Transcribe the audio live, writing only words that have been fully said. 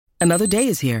Another day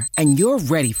is here, and you're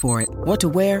ready for it. What to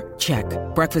wear? Check.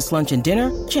 Breakfast, lunch, and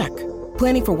dinner? Check.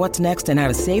 Planning for what's next and how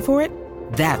to save for it?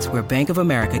 That's where Bank of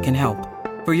America can help.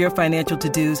 For your financial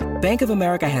to-dos, Bank of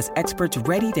America has experts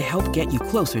ready to help get you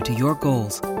closer to your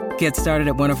goals. Get started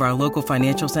at one of our local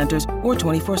financial centers or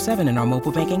 24/7 in our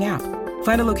mobile banking app.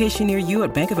 Find a location near you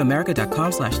at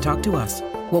bankofamerica.com/talktous.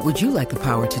 What would you like the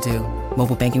power to do?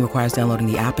 Mobile banking requires downloading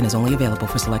the app and is only available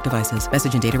for select devices.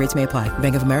 Message and data rates may apply.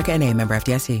 Bank of America NA, member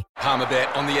FDIC.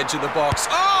 Palmerbet on the edge of the box.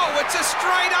 Oh, it's a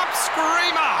straight-up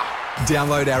screamer!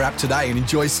 Download our app today and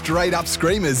enjoy straight-up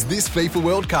screamers this FIFA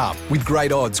World Cup with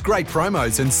great odds, great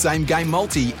promos and same-game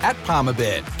multi at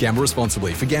Palmerbet. Gamble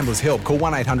responsibly. For Gamblers' Help, call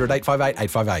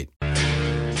 1-800-858-858.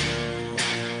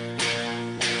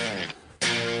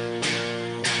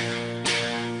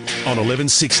 On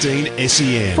 1116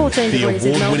 SEN, 14 the degrees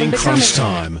in award-winning Melbourne, Crunch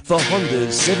Time. For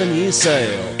Honda's 7-year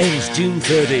sale ends June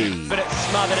 30. But it's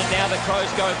smothered and now the Crows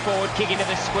go forward, kick into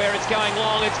the square. It's going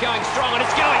long, it's going strong, and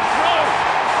it's going through.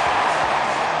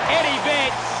 Eddie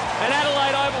Betts, an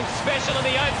Adelaide Oval special in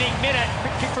the opening minute.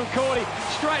 Quick kick from Cordy,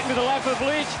 straight into the lap of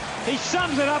Lynch. He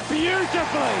sums it up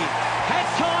beautifully. Had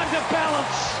time to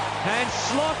balance and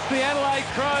slots the Adelaide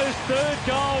Crows' third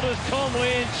goal as Tom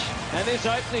Lynch. And this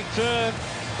opening term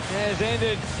has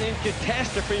ended in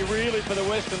catastrophe, really, for the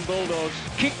Western Bulldogs.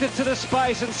 Kicked it to the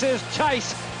space and says,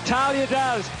 chase. Talia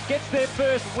does. Gets there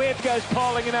first. Webb goes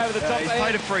piling in over the top. He's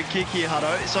played a free kick here,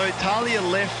 Hutto. So Talia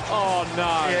left. Oh,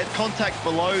 no. Yeah, contact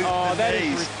below the that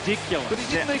knees. is ridiculous. But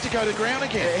he didn't need to go to ground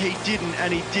again. He didn't,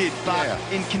 and he did. But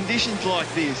in conditions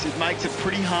like this, it makes it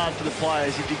pretty hard for the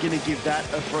players if you're going to give that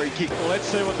a free kick. Well, let's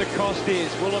see what the cost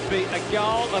is. Will it be a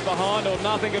goal, a behind, or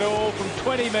nothing at all from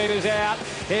 20 metres out?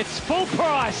 It's full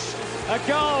price. A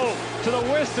goal to the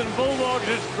Western Bulldogs.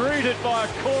 It's greeted by a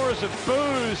chorus of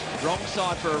boos. Wrong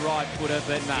side for a right footer,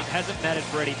 but it hasn't mattered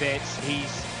for Eddie Betts.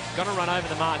 He's going to run over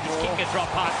the mark. He's kicking a drop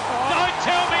punt. Don't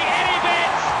tell me, Eddie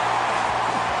Betts!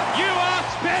 You are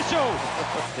special!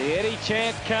 The Eddie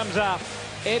chant comes up.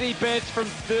 Eddie Betts from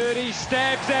 30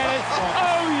 stabs at it.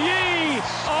 Oh, ye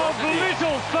of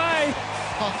little faith!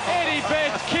 Eddie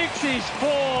Betts kicks his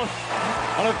fourth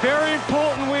on a very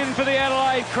important win for the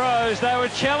Adelaide Crows. They were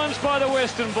challenged by the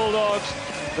Western Bulldogs,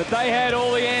 but they had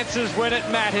all the answers when it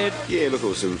mattered. Yeah, look, it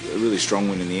was a really strong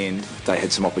win in the end. They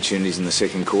had some opportunities in the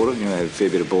second quarter. They had a fair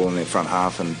bit of ball in their front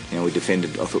half, and we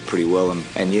defended, I thought, pretty well.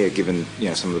 And given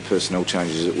some of the personnel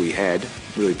changes that we had,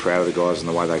 really proud of the guys and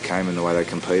the way they came and the way they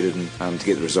competed, and to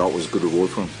get the result was a good reward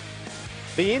for them.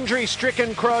 The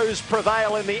injury-stricken Crows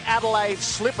prevail in the Adelaide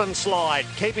slip and slide,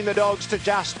 keeping the Dogs to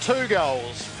just 2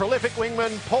 goals. Prolific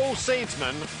wingman Paul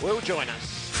Seedsman will join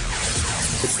us.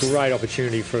 It's a great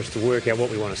opportunity for us to work out what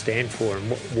we want to stand for and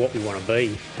what we want to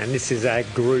be. And this is a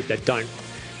group that don't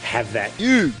have that.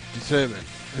 You determine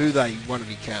who they want to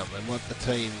become and what the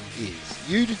team is.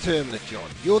 You determine it, John.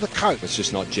 You're the coach. It's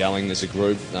just not gelling as a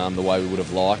group the way we would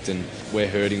have liked, and we're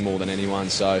hurting more than anyone.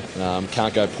 So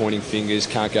can't go pointing fingers,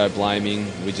 can't go blaming.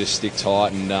 We just stick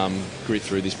tight and grit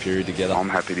through this period together. I'm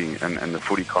happy to, and the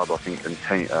footy club, I think, and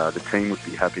the team would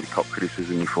be happy to cop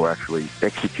criticism for actually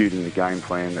executing the game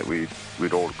plan that we'd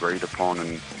all agreed upon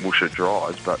and mush it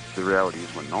dries, but the reality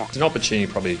is we're not. It's an opportunity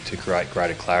probably to create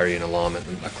greater clarity and alignment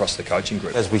across the coaching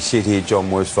group. As we sit here, John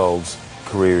Worsfold's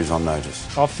career is on notice.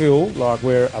 I feel like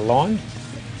we're aligned,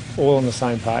 all on the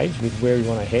same page with where we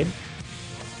want to head.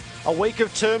 A week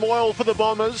of turmoil for the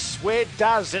Bombers. Where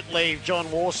does it leave John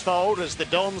Worsfold as the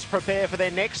Dons prepare for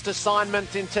their next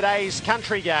assignment in today's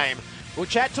country game? We'll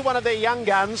chat to one of their young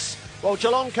guns, while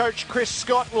Geelong coach Chris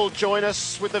Scott will join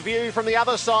us with the view from the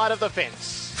other side of the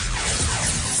fence.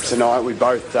 Tonight we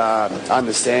both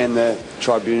understand the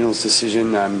tribunal's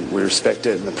decision and we respect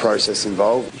it and the process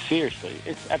involved. Seriously,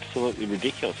 it's absolutely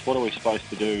ridiculous. What are we supposed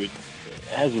to do?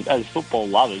 As football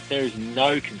lovers, there is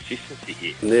no consistency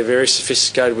here. They're very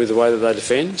sophisticated with the way that they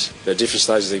defend. At different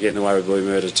stages they're getting away with blue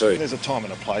murder too. There's a time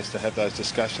and a place to have those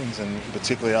discussions, and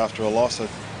particularly after a loss, I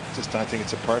just don't think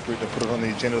it's appropriate to put it on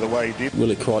the agenda the way he did.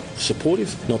 Really quite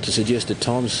supportive, not to suggest at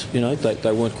times,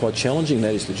 they weren't quite challenging.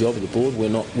 That is the job of the board. We're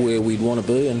not where we'd want to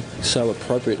be, and so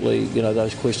appropriately,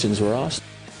 those questions were asked.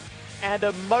 And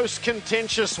a most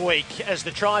contentious week as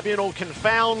the tribunal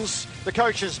confounds, the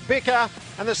coaches bicker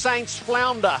and the Saints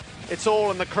flounder. It's all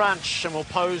in the crunch, and we'll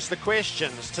pose the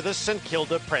questions to the St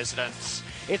Kilda presidents.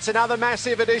 It's another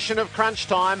massive edition of Crunch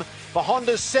Time for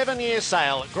Honda's 7-year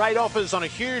sale. Great offers on a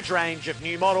huge range of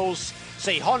new models.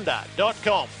 See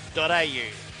honda.com.au.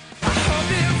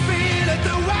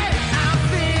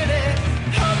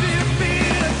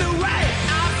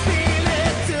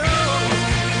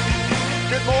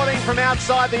 Good morning from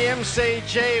outside the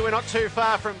MCG. We're not too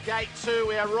far from Gate 2.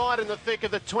 We are right in the thick of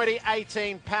the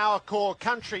 2018 Powercore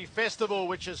Country Festival,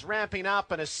 which is ramping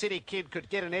up, and a city kid could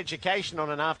get an education on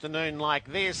an afternoon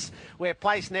like this. We're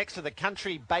placed next to the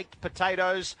Country Baked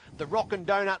Potatoes, the Rockin'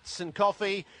 Donuts and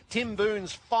Coffee, Tim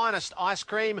Boone's finest ice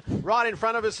cream. Right in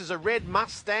front of us is a red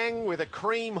Mustang with a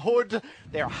cream hood.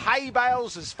 There are hay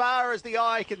bales as far as the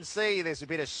eye can see. There's a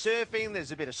bit of surfing,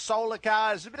 there's a bit of solar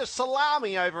cars, there's a bit of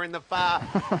salami over in the far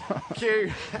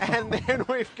queue. And then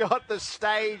we've got the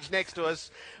stage next to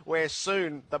us where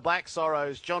soon the Black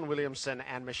Sorrows, John Williamson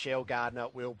and Michelle Gardner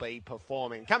will be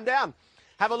performing. Come down,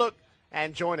 have a look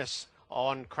and join us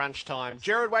on Crunch Time.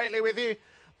 Gerard Whateley with you.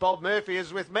 Bob Murphy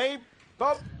is with me.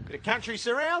 Bob, bit of country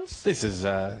surrounds. This is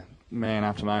man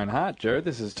after my own heart, Gerard.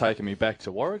 This has taken me back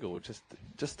to Warragul.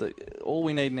 All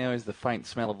we need now is the faint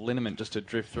smell of liniment just to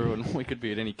drift through, and we could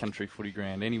be at any country footy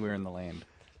ground anywhere in the land.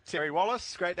 Terry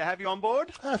Wallace, great to have you on board.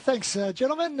 Thanks,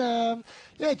 gentlemen.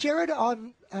 Gerard,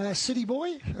 I'm a city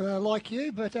boy like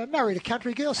you, but married a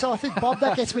country girl, so I think, Bob,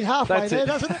 that gets me halfway there,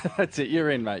 doesn't it? That's it.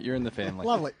 You're in, mate. You're in the family.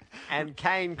 Lovely. And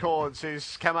Kane Cords,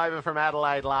 who's come over from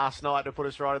Adelaide last night to put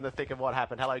us right in the thick of what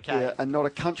happened. Hello, Kane. Yeah, and not a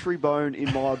country bone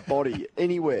in my body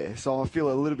anywhere, so I feel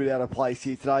a little bit out of place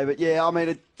here today. But yeah, I mean,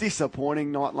 a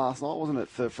disappointing night last night, wasn't it,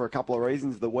 for a couple of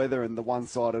reasons, the weather and the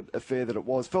one-sided affair that it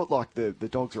was. Felt like the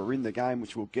Dogs were in the game,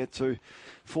 which we'll get to.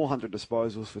 400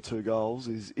 disposals for 2 goals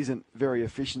isn't very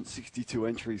efficient, 62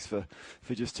 entries for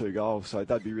just 2 goals, so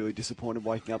they'd be really disappointed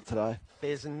waking up today.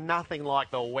 There's nothing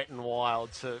like the wet and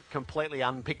wild to completely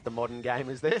unpick the modern game,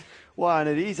 is there? Well, and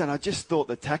it is, and I just thought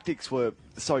the tactics were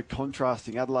so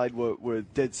contrasting. Adelaide were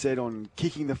dead set on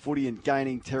kicking the footy and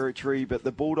gaining territory, but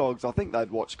the Bulldogs, I think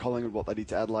they'd watched Collingwood, what they did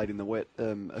to Adelaide in the wet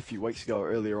a few weeks ago,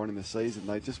 earlier on in the season.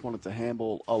 They just wanted to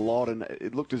handball a lot, and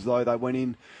it looked as though they went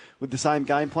in with the same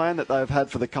game plan that they've had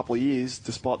for the couple of years,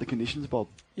 despite the conditions, Bob.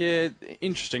 Yeah,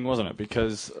 interesting, wasn't it?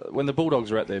 Because when the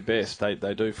Bulldogs are at their best, they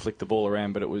do flick the ball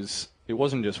around, but it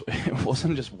wasn't just wet. It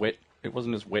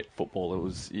wasn't just wet football. It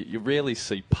was you rarely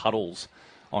see puddles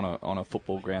on a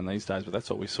football ground these days, but that's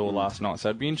what we saw last night. So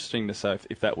it'd be interesting to say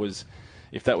if that was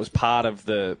part of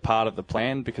the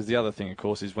plan. Because the other thing, of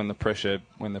course, is when the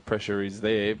pressure is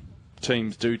there,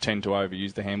 teams do tend to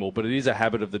overuse the handball, but it is a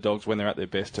habit of the Dogs when they're at their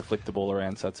best to flick the ball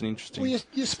around. So it's an interesting. Well,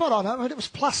 you're spot on. I mean, it was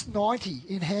plus 90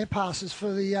 in hand passes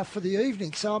for the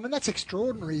evening. So I mean, that's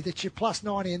extraordinary that you're plus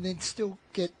 90 and then still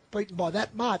get beaten by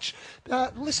that much.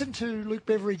 Listen to Luke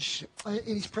Beveridge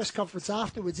in his press conference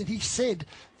afterwards, and he said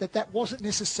that wasn't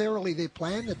necessarily their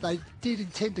plan. That they did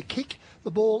intend to kick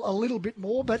the ball a little bit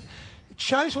more, but it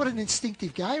shows what an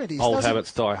instinctive game it is. Old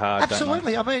habits die hard.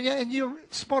 Absolutely. I mean, and you're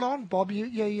spot on, Bob.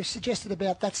 You suggested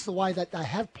about that's the way that they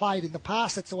have played in the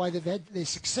past. That's the way they've had their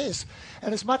success.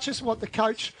 And as much as what the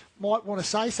coach might want to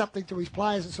say something to his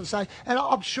players and sort of say, and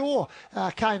I'm sure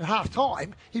came half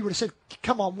time, he would have said,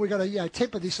 "Come on, we've got to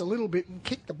temper this a little bit and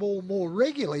kick the ball more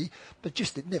regularly," but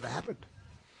just it never happened.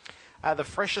 The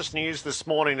freshest news this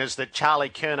morning is that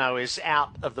Charlie Curnow is out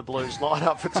of the Blues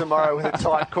lineup for tomorrow with a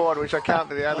tight cord, which I can't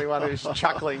be the only one who's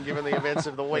chuckling given the events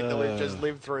of the week that we've just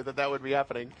lived through, that would be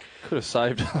happening. Could have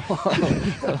saved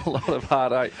a lot of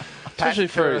heartache, especially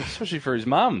for his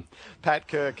mum. Pat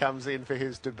Kerr comes in for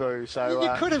his debut. So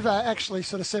you could have actually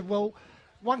sort of said, well,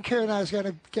 one Curnow is going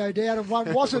to go down and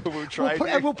one wasn't.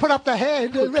 we'll put up the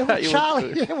hand.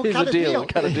 Charlie, we'll cut a deal.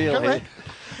 Cut a deal here.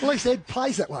 At least Ed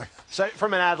plays that way. So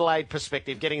from an Adelaide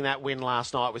perspective, getting that win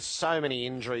last night with so many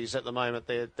injuries at the moment,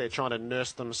 they're trying to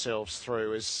nurse themselves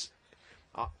through.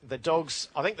 The Dogs,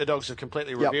 I think the Dogs have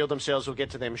completely revealed themselves. We'll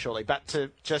get to them shortly. But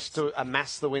to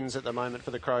amass the wins at the moment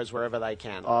for the Crows wherever they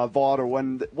can. Vital.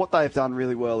 And what they've done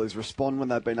really well is respond when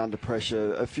they've been under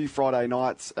pressure. A few Friday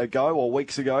nights ago or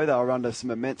weeks ago, they were under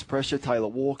some immense pressure. Taylor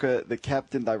Walker, the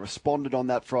captain, they responded on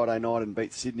that Friday night and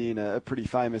beat Sydney in a pretty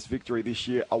famous victory this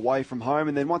year away from home.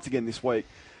 And then once again this week,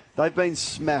 they've been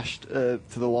smashed to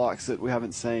the likes that we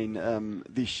haven't seen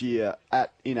this year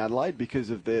in Adelaide because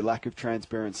of their lack of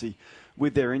transparency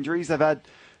with their injuries. They've had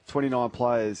 29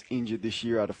 players injured this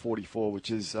year out of 44, which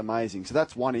is amazing. So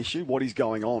that's one issue. What is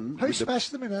going on? Who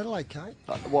smashed them in Adelaide, Kate?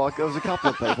 Well, there was a couple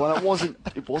of people, and it wasn't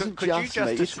could just me. Could you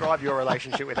just describe your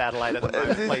relationship with Adelaide at the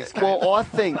moment, please, Kate? Well, I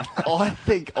think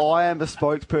I am a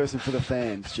spokesperson for the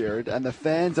fans, Gerard, and the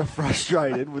fans are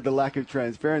frustrated with the lack of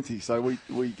transparency. So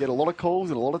we get a lot of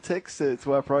calls and a lot of texts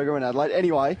to our program in Adelaide.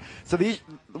 Anyway, so the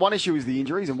one issue is the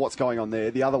injuries and what's going on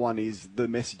there. The other one is the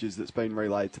messages that's been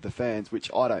relayed to the fans, which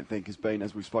I don't think has been,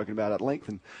 as we've spoken about at length,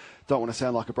 and don't want to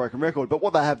sound like a broken record. But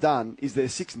what they have done is they're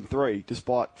 6-3,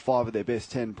 despite 5 of their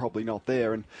best 10 probably not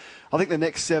there. And I think the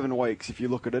next 7 weeks, if you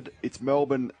look at it, it's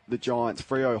Melbourne, the Giants,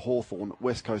 Freo, Hawthorn,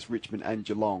 West Coast, Richmond and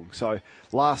Geelong. So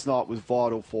last night was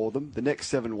vital for them. The next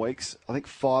 7 weeks, I think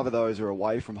 5 of those are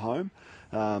away from home.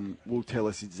 Will tell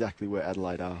us exactly where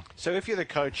Adelaide are. So if you're the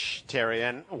coach, Terry,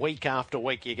 and week after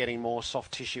week you're getting more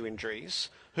soft tissue injuries,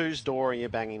 whose door are you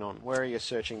banging on? Where are you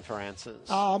searching for answers?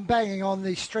 I'm banging on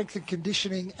the strength and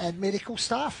conditioning and medical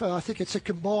staff. I think it's a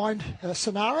combined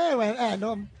scenario, and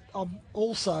I'm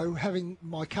also having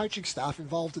my coaching staff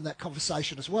involved in that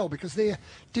conversation as well, because they're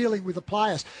dealing with the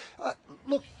players.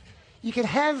 Look, you can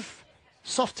have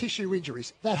soft tissue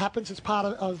injuries. That happens, it's part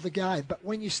of the game. But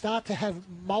when you start to have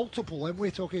multiple, and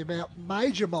we're talking about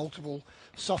major multiple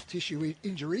soft tissue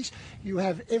injuries, you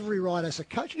have every right as a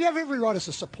coach, you have every right as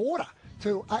a supporter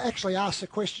to actually ask the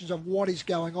questions of what is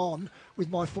going on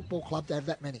with my football club to have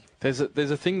that many. There's a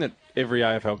thing that every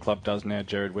AFL club does now,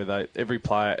 Jared, where every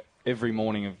player, every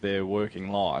morning of their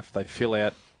working life, they fill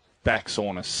out back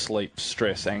soreness, sleep,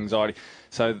 stress, anxiety.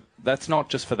 So that's not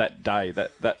just for that day.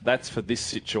 That's for this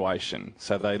situation.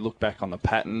 So they look back on the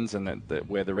patterns and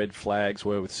where the red flags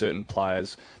were with certain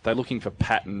players. They're looking for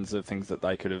patterns of things that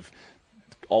they could have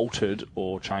altered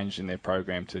or changed in their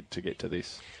program to get to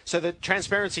this. So the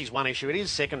transparency is one issue. It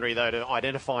is secondary, though, to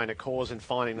identifying a cause and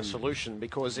finding a solution,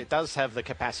 because it does have the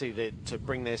capacity to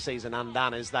bring their season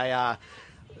undone, as they're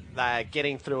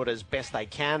getting through it as best they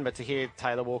can. But to hear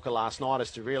Taylor Walker last night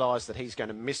is to realise that he's going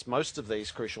to miss most of these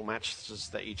crucial matches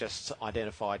that you just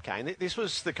identified, Kane. This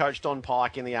was the coach, Don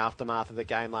Pike, in the aftermath of the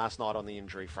game last night on the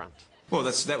injury front. Well,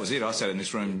 that was it. I sat in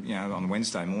this room, on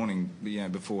Wednesday morning,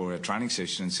 before a training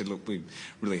session, and said, "Look, we're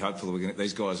really hopeful that we're going to,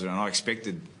 these guys." And I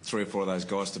expected 3 or 4 of those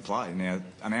guys to play. Now,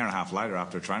 an hour and a half later,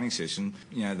 after a training session,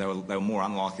 they were more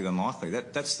unlikely than likely.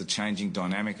 That's the changing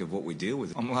dynamic of what we deal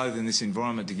with. I'm loath in this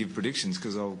environment to give predictions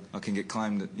because I can get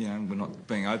claimed that we're not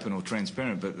being open or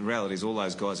transparent. But the reality is, all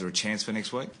those guys are a chance for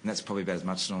next week, and that's probably about as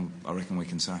much as I reckon we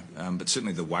can say. But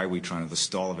certainly, the way we train, the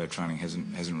style of our training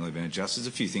hasn't really been adjusted. There's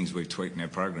a few things we've tweaked in our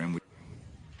program.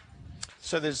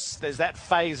 So there's that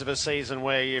phase of a season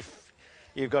where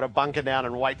you've got to bunker down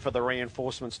and wait for the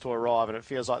reinforcements to arrive, and it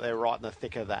feels like they're right in the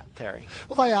thick of that, Terry.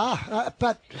 Well, they are,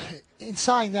 but in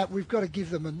saying that, we've got to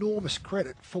give them enormous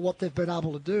credit for what they've been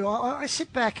able to do. I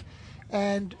sit back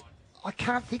and I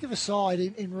can't think of a side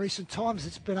in recent times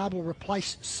that's been able to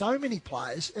replace so many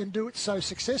players and do it so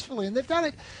successfully. And they've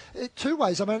done it 2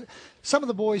 ways. I mean, some of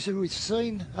the boys who we've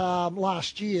seen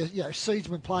last year,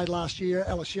 Seedsman played last year,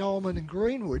 Ellis Yeoman and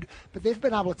Greenwood, but they've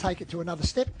been able to take it to another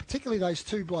step, particularly those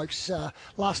 2 blokes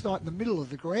last night in the middle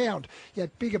of the ground.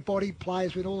 Bigger bodied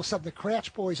players, when all of a sudden the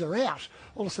Crouch boys are out,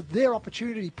 all of a sudden their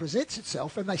opportunity presents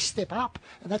itself and they step up,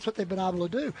 and that's what they've been able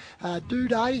to do.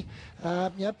 Duday,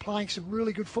 playing some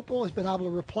really good football, has been able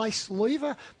to replace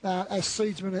Lever, as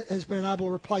Seedsman has been able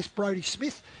to replace Brodie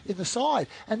Smith in the side.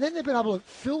 And then they've been able to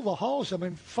fill the holes. I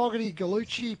mean, Fogarty,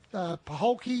 Gallucci,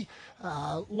 Paholke,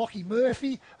 Lockie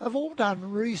Murphy have all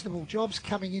done reasonable jobs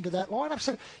coming into that lineup.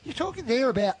 So you're talking there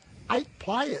about 8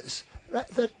 players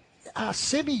that are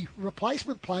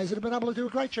semi-replacement players that have been able to do a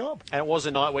great job. And it was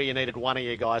a night where you needed one of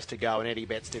your guys to go, and Eddie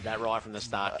Betts did that right from the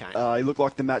start, Kane. He looked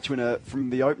like the match winner from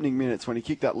the opening minutes when he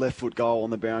kicked that left foot goal on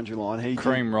the boundary line.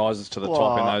 Cream rises to the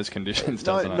top in those conditions,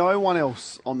 doesn't it? No one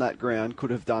else on that ground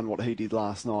could have done what he did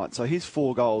last night. So his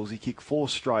 4 goals, he kicked 4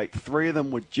 straight. 3 of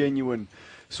them were genuine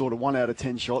sort of 1 out of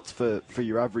 10 shots for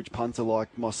your average punter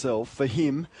like myself. For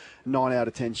him, 9 out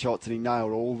of 10 shots, and he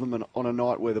nailed all of them. And on a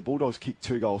night where the Bulldogs kicked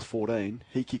 2 goals 14,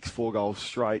 he kicks 4 goals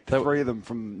straight, 3 of them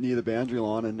from near the boundary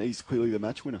line, and he's clearly the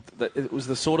match winner. It was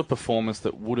the sort of performance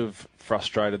that would have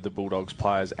frustrated the Bulldogs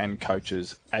players and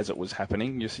coaches as it was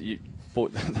happening. The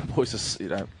boys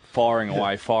are firing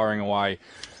away.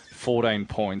 14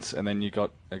 points, and then you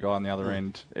got a guy on the other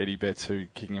end, Eddie Betts, who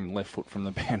kicking him left foot from the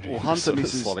boundary. Well, Hunter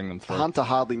misses. Slotting them through. Hunter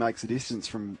hardly makes a distance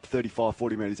from 35,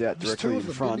 40 metres out directly in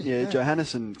front. Yeah,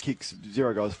 Johannesson kicks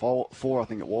 0 goes 4, I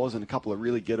think it was, and a couple of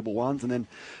really gettable ones, and then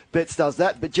Betts does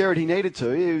that. But Jared, he needed to.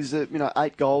 He was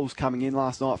 8 goals coming in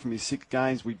last night from his 6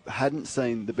 games. We hadn't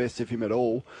seen the best of him at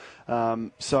all.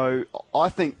 So I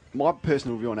think my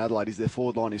personal view on Adelaide is their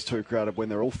forward line is too crowded when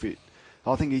they're all fit.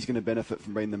 I think he's going to benefit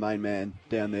from being the main man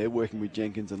down there, working with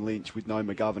Jenkins and Lynch with no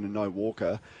McGovern and no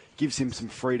Walker. Gives him some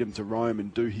freedom to roam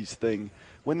and do his thing.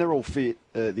 When they're all fit,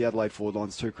 the Adelaide forward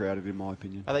line's too crowded, in my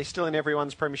opinion. Are they still in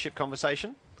everyone's premiership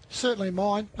conversation? Certainly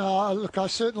mine. Look, I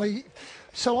certainly,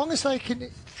 so long as they can,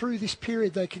 through this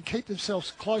period, they can keep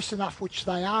themselves close enough, which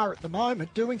they are at the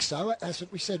moment doing so. As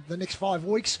we said, the next 5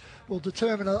 weeks will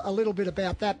determine a little bit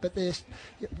about that. But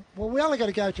we only got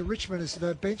to go to Richmond as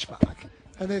the benchmark,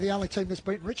 and they're the only team that's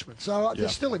beaten Richmond. So they're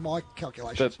still in my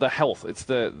calculations. The health, it's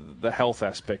the health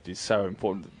aspect is so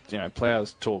important. You know,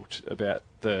 players talked about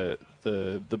the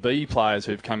B players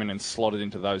who've come in and slotted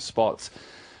into those spots.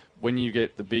 When you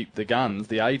get the guns,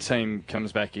 the A team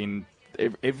comes back in,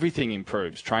 everything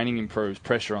improves. Training improves,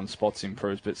 pressure on spots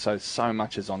improves, but so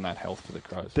much is on that health for the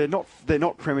Crows. They're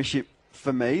not premiership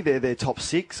for me. They're top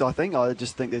 6, I think. I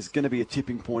just think there's going to be a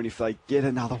tipping point if they get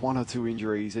another 1 or 2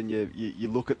 injuries and you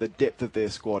look at the depth of their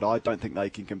squad. I don't think they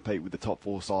can compete with the top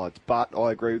 4 sides. But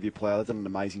I agree with you, player. They've done an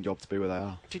amazing job to be where they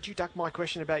are. Did you duck my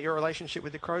question about your relationship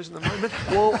with the Crows in the moment?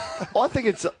 Well, I think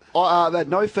it's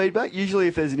no feedback. Usually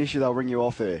if there's an issue, they'll ring you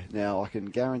off air. Now, I can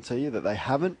guarantee you that they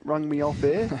haven't rung me off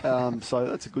air. So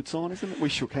that's a good sign, isn't it? We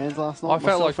shook hands last night.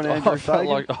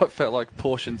 I felt like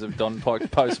portions of Don Pike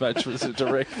post-match was a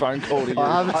direct phone call to you.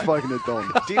 I haven't spoken to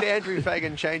Don. Did Andrew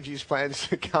Fagan change his plans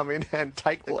to come in and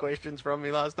take the questions from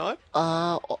me last night?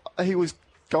 He was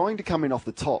going to come in off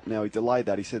the top. Now, he delayed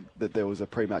that. He said that there was a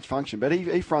pre-match function. But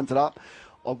he fronted up.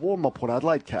 I wore my Port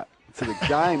Adelaide cap to the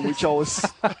game, which I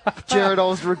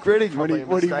was regretting when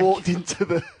he walked into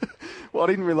the... Well, I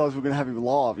didn't realise we were going to have him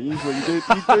live. Usually you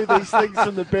do these things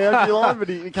from the boundary line, but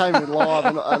he came in live,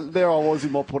 and there I was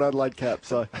in my Port Adelaide cap.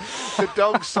 So the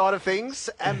Dogs side of things...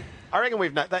 I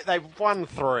reckon they've won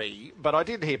 3, but I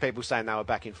did hear people saying they were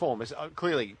back in form.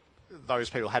 Clearly, those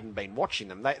people hadn't been watching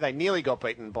them. They nearly got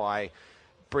beaten by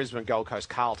Brisbane, Gold Coast,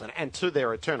 Carlton, and to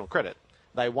their eternal credit,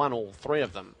 they won all 3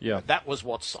 of them. Yeah. That was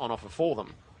what's on offer for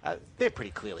them. They're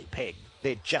pretty clearly pegged.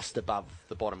 They're just above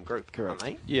the bottom group, aren't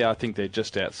they? Yeah, I think they're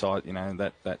just outside,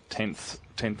 that 10th,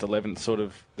 11th sort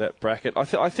of that bracket.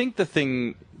 I think the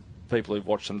thing, people who've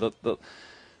watched them,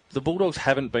 the Bulldogs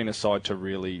haven't been a side to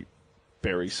really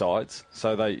bury sides,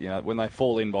 so they, when they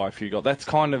fall in by a few goals, that's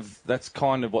kind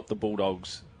of what the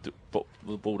Bulldogs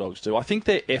do. I think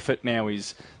their effort now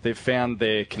is they've found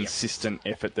their consistent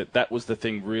effort. That was the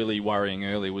thing really worrying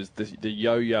early, was the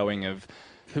yo-yoing of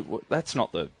that's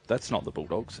not the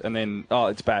Bulldogs, and then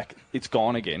it's back, it's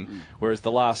gone again. Whereas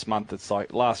the last month, it's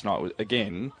like last night was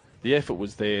again. The effort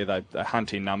was there. They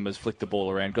hunt in numbers, flicked the ball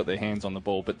around, got their hands on the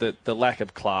ball. But the lack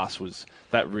of class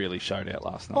that really showed out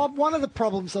last night. Bob, one of the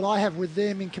problems that I have with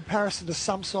them in comparison to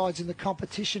some sides in the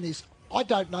competition is I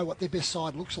don't know what their best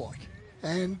side looks like.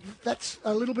 And that's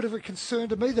a little bit of a concern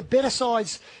to me. The better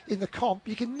sides in the comp,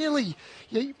 you can nearly...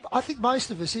 I think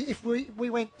most of us, if we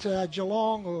went to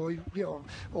Geelong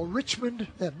or Richmond,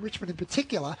 Richmond in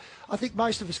particular, I think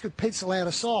most of us could pencil out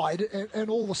a side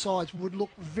and all the sides would look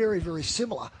very, very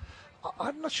similar.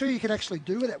 I'm not sure you can actually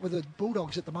do that with the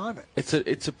Bulldogs at the moment. It's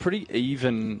a pretty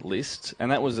even list, and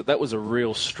that was a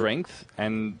real strength,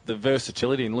 and the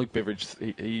versatility. And Luke Beveridge,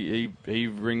 he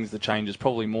rings the changes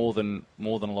probably more than a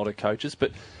lot of coaches,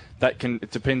 but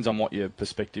it depends on what your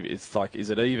perspective is. Like,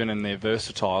 is it even and they're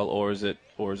versatile, or is it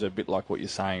a bit like what you're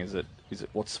saying? Is it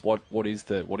what is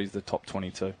the top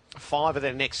 22? 5 of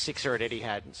their next 6 are at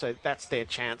Etihad, so that's their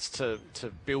chance to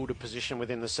build a position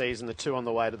within the season. The 2 on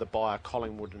the way to the bye are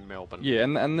Collingwood and Melbourne. Yeah,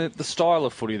 and the style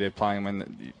of footy they're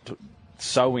playing,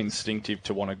 so instinctive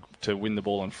to want to win the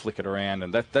ball and flick it around,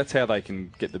 and that's how they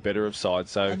can get the better of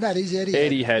sides. So and that is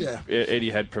Etihad.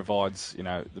 Etihad provides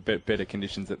the better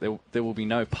conditions, that there will be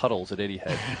no puddles at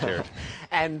Etihad, Jared.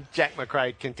 And Jack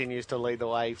McRae continues to lead the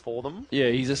way for them. Yeah,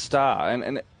 he's a star,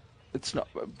 and it's not.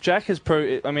 Jack has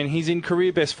proved. I mean, he's in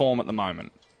career best form at the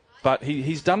moment, but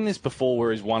he's done this before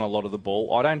where he's won a lot of the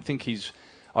ball. I don't think he's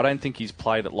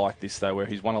played it like this though, where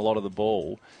he's won a lot of the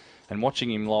ball. And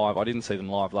watching him live, I didn't see them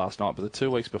live last night, but the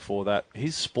 2 weeks before that,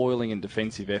 his spoiling and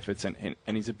defensive efforts and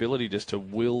his ability just to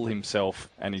will himself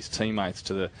and his teammates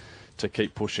to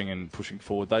keep pushing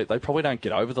forward. They probably don't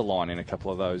get over the line in a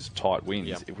couple of those tight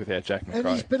wins without Jack McRae. And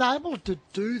he's been able to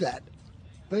do that,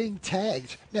 being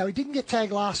tagged. Now, he didn't get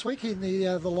tagged last week in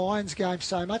the Lions game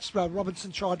so much.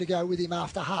 Robinson tried to go with him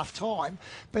after half-time.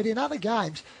 But in other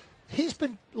games, he's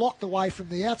been locked away from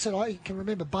the outside. I can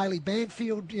remember Bailey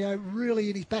Banfield, really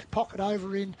in his back pocket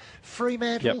over in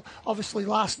Fremantle. Yep. Obviously,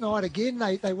 last night again,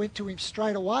 they went to him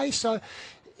straight away. So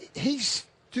he's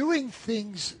doing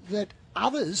things that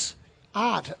others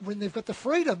aren't. When they've got the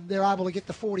freedom, they're able to get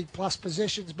the 40-plus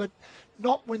possessions, but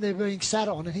not when they're being sat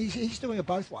on, and he's doing it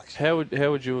both ways. How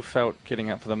would you have felt getting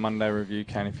up for the Monday review,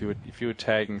 Kane, if you were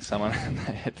tagging someone and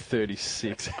they had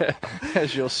 36?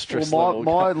 How's your stress level?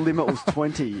 My limit was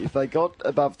 20. If they got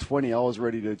above 20, I was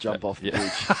ready to jump off the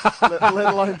bridge.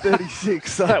 Let alone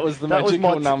 36. So that was the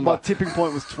magical number. My tipping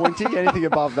point was 20. Anything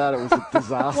above that, it was a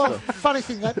disaster. Well, funny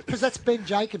thing, because that's Ben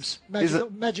Jacobs'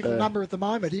 magical number at the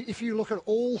moment. If you look at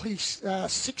all his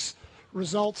 6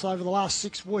 results over the last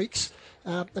 6 weeks,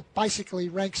 it basically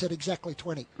ranks at exactly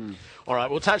 20. All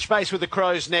right, we'll touch base with the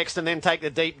Crows next and then take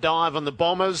the deep dive on the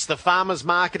Bombers. The farmers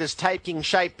market is taking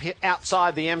shape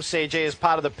outside the MCG as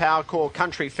part of the Powercore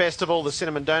Country Festival. The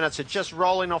cinnamon donuts are just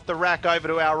rolling off the rack over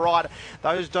to our right.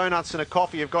 Those donuts and a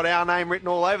coffee have got our name written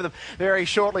all over them very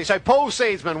shortly. So Paul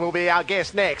Seedsman will be our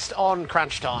guest next on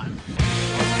Crunch Time.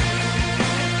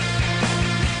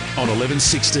 On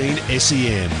 1116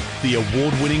 SEN, the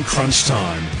award-winning Crunch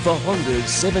Time. For Honda's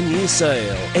 7-year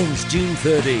sale ends June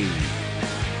 13.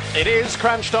 It is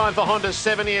crunch time for Honda's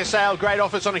 7-year sale. Great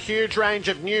offers on a huge range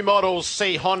of new models.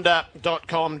 See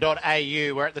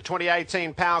honda.com.au. We're at the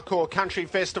 2018 Powercore Country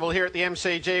Festival here at the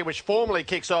MCG, which formally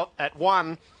kicks off at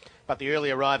 1, but the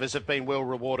early arrivers have been well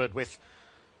rewarded with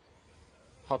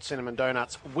hot cinnamon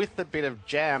donuts with a bit of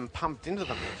jam pumped into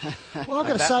them. Well, I've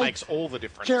got to that say, makes all the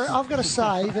difference. Jerry, I've got to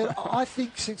say that I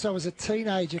think since I was a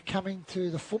teenager coming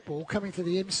to the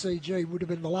MCG would have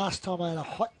been the last time I had a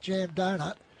hot jam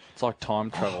donut. It's like time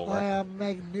travel. They are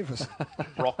magnificent.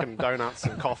 Rockin' donuts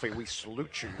and coffee, we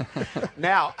salute you.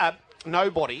 Now,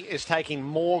 nobody is taking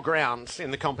more ground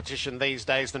in the competition these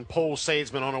days than Paul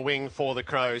Seedsman on a wing for the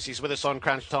Crows. He's with us on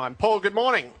Crunch Time. Paul, good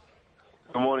morning.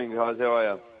 Good morning, guys. How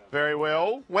are you? Very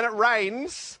well. When it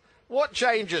rains, what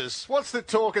changes? What's the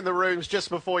talk in the rooms just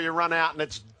before you run out and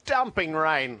it's dumping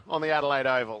rain on the Adelaide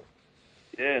Oval?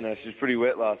 Yeah, no, she was pretty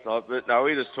wet last night. But no,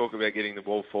 we just talk about getting the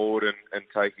ball forward and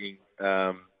taking,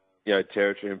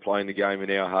 territory and playing the game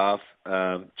in our half,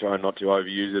 trying not to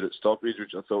overuse it at stoppage,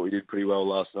 which I thought we did pretty well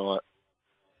last night.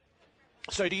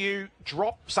 So do you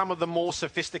drop some of the more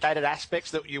sophisticated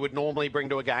aspects that you would normally bring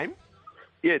to a game?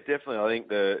 Yeah, definitely. I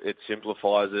think it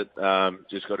simplifies it.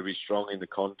 Just got to be strong in the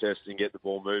contest and get the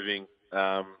ball moving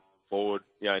forward,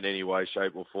 in any way,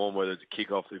 shape or form, whether it's a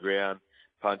kick off the ground,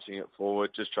 punching it forward,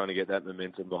 just trying to get that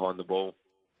momentum behind the ball.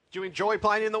 Do you enjoy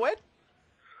playing in the wet?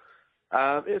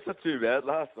 It's not too bad.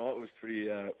 Last night was pretty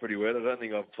wet. I don't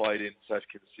think I've played in such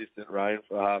consistent rain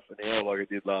for half an hour like I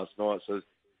did last night. So it's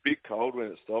a bit cold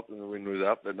when it stopped and the wind was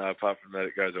up, but no, apart from that,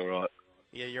 it goes all right.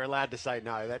 Yeah, you're allowed to say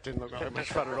no. That didn't look like much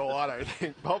fun at all, I don't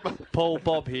think, Bob. Paul,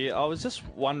 Bob here. I was just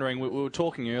wondering, we were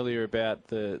talking earlier about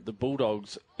the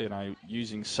Bulldogs,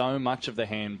 using so much of the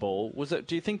handball.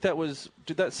 Do you think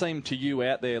did that seem to you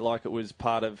out there like it was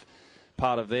part of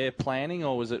their planning,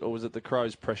 or was it the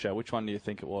Crows' pressure? Which one do you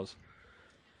think it was?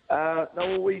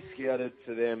 We scouted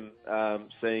to them,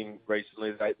 seeing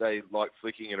recently they like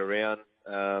flicking it around,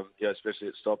 especially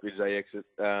at stoppage, they exit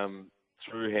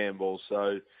through handball.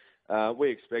 So we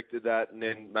expected that, and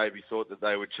then maybe thought that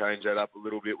they would change that up a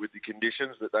little bit with the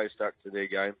conditions, but they stuck to their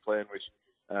game plan, which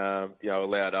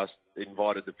allowed us,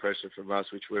 invited the pressure from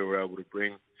us, which we were able to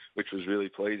bring, which was really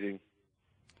pleasing.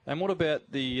 And what about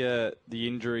the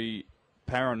injury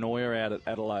paranoia out at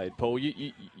Adelaide, Paul?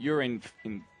 You're in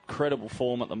incredible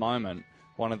form at the moment,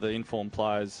 one of the informed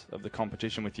players of the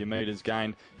competition with your metres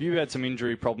gained. You had some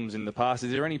injury problems in the past.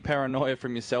 Is there any paranoia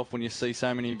from yourself when you see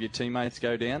so many of your teammates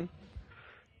go down?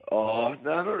 Oh,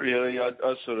 no, not really. I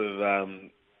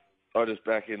just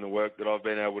back in the work that I've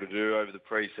been able to do over the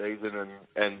pre-season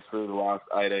and through the last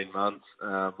 18 months.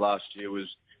 Last year was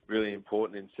really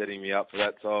important in setting me up for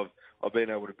that. So I've been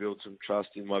able to build some trust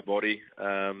in my body.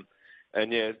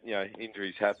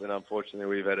 Injuries happen. Unfortunately,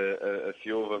 we've had a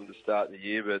few of them to start the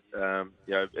year, but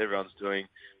everyone's doing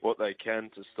what they can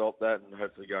to stop that, and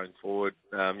hopefully going forward.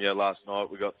 Last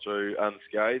night we got through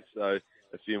unscathed, so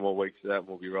a few more weeks of that and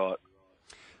we'll be right.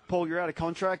 Paul, you're out of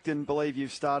contract and believe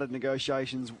you've started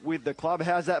negotiations with the club.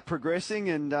 How's that progressing,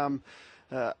 and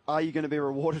are you going to be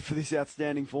rewarded for this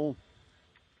outstanding form?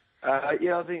 I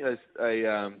think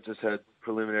they just had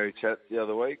preliminary chats the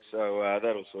other week, so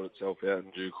that'll sort itself out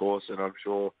in due course, and I'm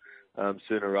sure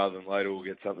sooner rather than later we'll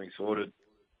get something sorted.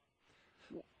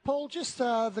 Paul, just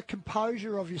the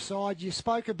composure of your side. You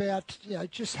spoke about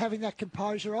just having that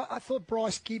composure. I thought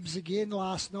Bryce Gibbs again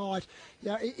last night,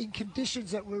 in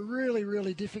conditions that were really,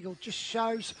 really difficult, just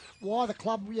shows why the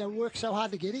club worked so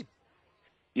hard to get him.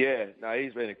 Yeah, no,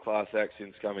 he's been a class act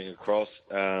since coming across.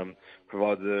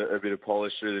 Provides a bit of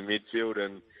polish through the midfield,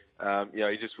 and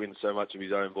he just wins so much of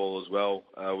his own ball as well,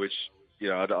 which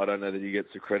I don't know that he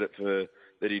gets the credit for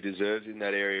that he deserves in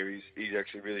that area. He's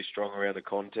actually really strong around the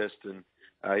contest, and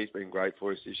he's been great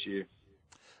for us this year.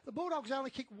 The Bulldogs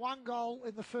only kicked one goal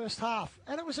in the first half,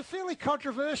 and it was a fairly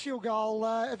controversial goal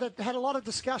that had a lot of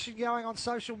discussion going on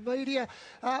social media.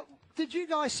 Did you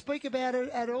guys speak about it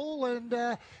at all, and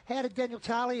how did Daniel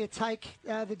Talia take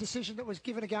the decision that was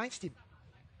given against him?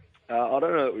 I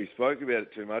don't know that we spoke about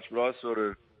it too much, but I sort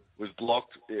of was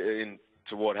blocked into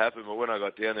what happened. But when I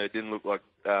got down there, it didn't look like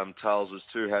Tales was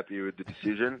too happy with the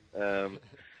decision.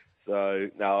 So,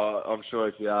 no, I'm sure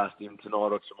if you asked him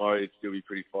tonight or tomorrow, he'd still be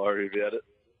pretty fiery about it.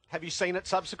 Have you seen it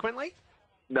subsequently?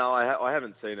 No, I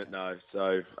haven't seen it, no.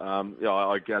 So,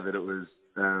 I gathered it was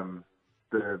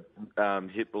the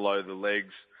hit below the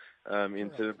legs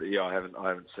incident, but I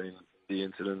haven't seen the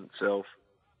incident itself.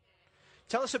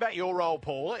 Tell us about your role,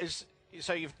 Paul.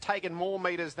 So you've taken more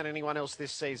metres than anyone else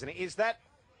this season. Is that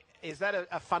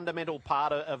a fundamental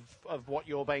part of what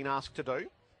you're being asked to do?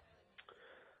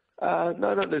 No,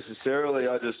 not necessarily.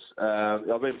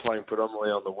 I've been playing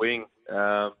predominantly on the wing,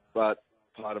 but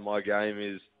part of my game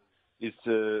is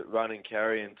to run and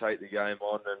carry and take the game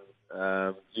on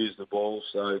and use the ball.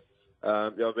 So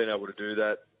I've been able to do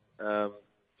that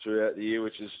throughout the year,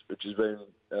 which has been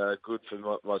good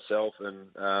for myself and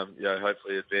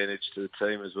hopefully advantage to the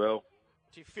team as well.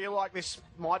 Do you feel like this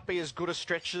might be as good a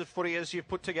stretch of footy as you've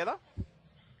put together?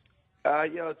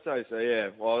 Yeah, I'd say so, yeah.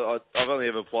 Well, I've only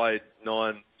ever played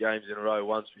 9 games in a row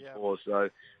once before, so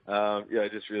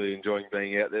just really enjoying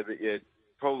being out there. But yeah,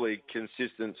 probably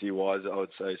consistency-wise, I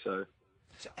would say so.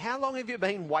 So how long have you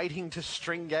been waiting to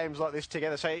string games like this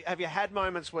together? So have you had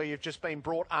moments where you've just been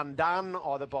brought undone,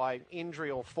 either by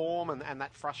injury or form, and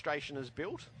that frustration has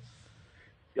built?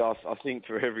 Yeah, I think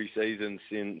for every season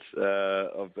since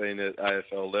I've been at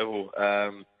AFL level,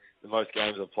 the most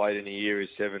games I've played in a year is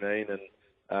 17,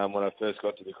 and when I first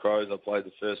got to the Crows, I played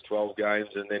the first 12 games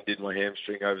and then did my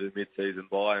hamstring over the mid-season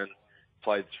bye and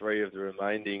played 3 of the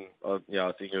remaining, I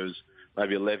think it was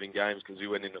maybe 11 games because we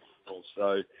went into finals.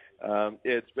 So,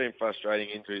 it's been frustrating.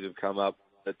 Injuries have come up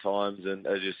at times and,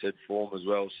 as you said, form as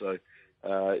well. So,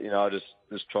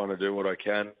 just trying to do what I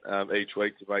can each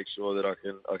week to make sure that I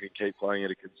can keep playing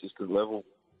at a consistent level.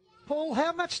 Paul,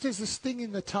 how much does the sting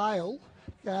in the tail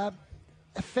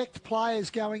affect players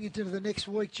going into the next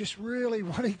week, just really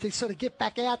wanting to sort of get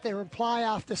back out there and play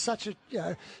after such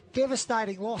a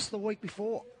devastating loss the week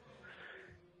before?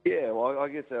 Yeah, well, I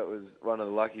guess that was one of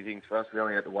the lucky things for us. We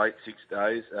only had to wait 6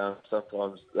 days.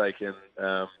 Sometimes they can,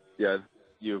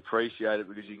 you appreciate it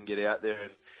because you can get out there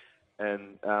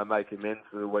and make amends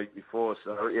for the week before.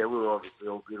 So, yeah, we were obviously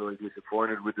all bitterly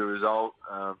disappointed with the result,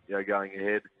 going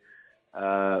ahead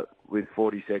with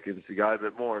 40 seconds to go,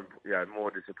 but more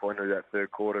disappointed with that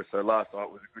third quarter. So last night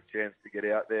was a good chance to get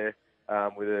out there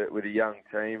with a young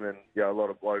team and a lot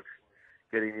of blokes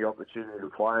getting the opportunity to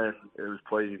play, and it was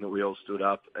pleasing that we all stood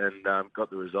up and got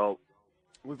the result.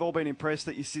 We've all been impressed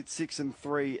that you sit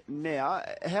 6-3 now.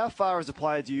 How far as a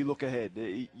player do you look ahead?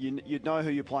 You'd know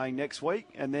who you're playing next week,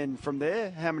 and then from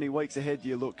there, how many weeks ahead do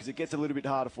you look? Because it gets a little bit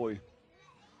harder for you.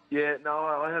 Yeah, no,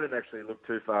 I haven't actually looked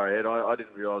too far ahead. I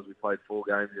didn't realise we played 4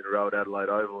 games in a row at Adelaide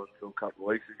Oval until a couple of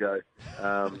weeks ago.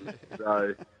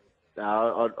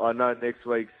 I know next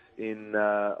week's in,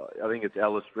 I think it's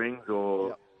Alice Springs or...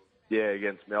 Yep. Yeah,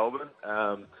 against Melbourne.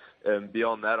 And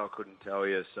beyond that, I couldn't tell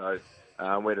you. So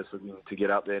we're just looking to get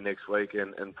up there next week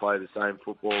and play the same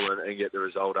football and get the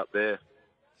result up there.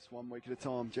 Just 1 week at a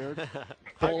time, Jared.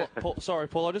 Paul,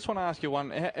 I just want to ask you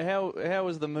one. How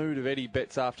was the mood of Eddie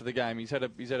Betts after the game? He's had a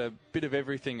bit of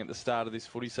everything at the start of this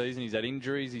footy season. He's had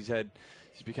injuries. He's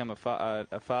become a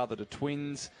father to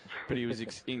twins, but he was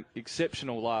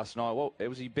exceptional last night.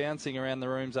 Was he bouncing around the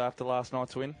rooms after last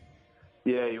night's win?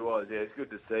 Yeah, he was. Yeah, it's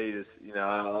good to see this.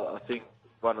 I think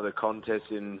one of the contests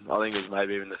I think it was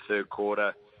maybe even the third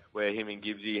quarter, where him and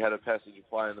Gibbsy had a passage of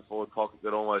play in the forward pocket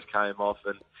that almost came off,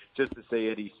 and just to see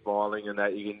Eddie smiling and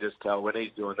that, you can just tell when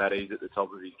he's doing that, he's at the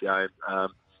top of his game.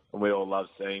 And we all love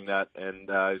seeing that, and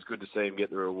it's good to see him get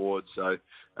the reward. So,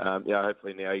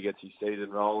 hopefully now he gets his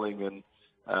season rolling and,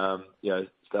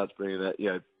 starts bringing that,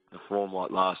 the form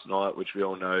like last night, which we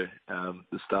all know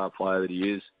the star player that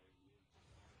he is.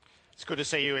 It's good to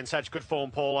see you in such good form,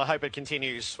 Paul. I hope it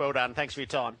continues. Well done. Thanks for your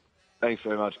time. Thanks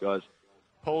very much, guys.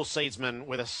 Paul Seedsman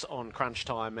with us on Crunch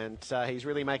Time, and he's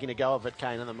really making a go of it,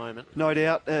 Kane, at the moment. No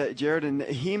doubt, Jared, and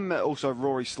him, also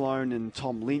Rory Sloane and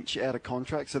Tom Lynch out of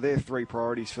contract, so they're 3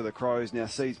 priorities for the Crows. Now,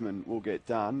 Seedsman will get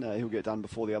done. He'll get done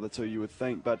before the other 2, you would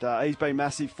think, but he's been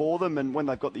massive for them, and when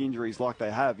they've got the injuries like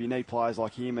they have, you need players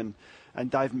like him and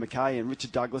David McKay and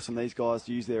Richard Douglas and these guys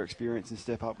to use their experience and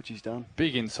step up, which he's done.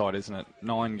 Big insight, isn't it?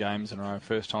 9 games in a row.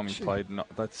 First time he's played.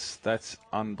 That's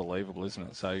unbelievable, isn't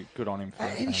it? So good on him.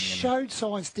 And he showed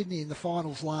signs, didn't he, in the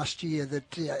finals last year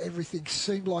that everything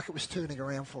seemed like it was turning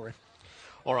around for him.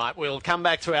 All right, we'll come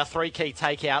back to our 3 key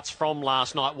takeouts from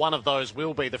last night. One of those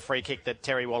will be the free kick that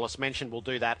Terry Wallace mentioned. We'll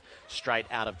do that straight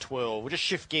out of 12. We'll just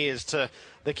shift gears to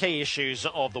the key issues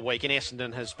of the week, and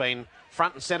Essendon has been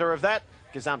front and centre of that,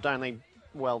 gazumped only,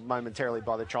 momentarily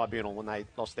by the tribunal when they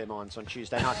lost their minds on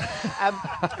Tuesday night.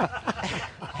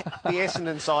 The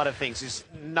Essendon side of things is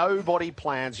nobody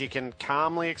plans. You can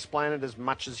calmly explain it as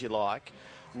much as you like.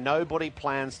 Nobody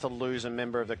plans to lose a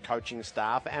member of the coaching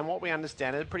staff, and what we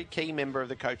understand is a pretty key member of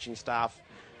the coaching staff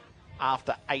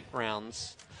after 8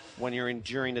 rounds when you're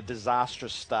enduring a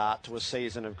disastrous start to a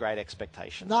season of great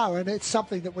expectation. No, and it's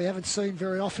something that we haven't seen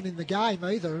very often in the game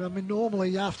either. I mean,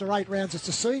 normally after 8 rounds, it's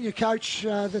a senior coach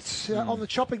that's on the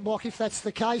chopping block, if that's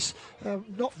the case.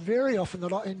 Not very often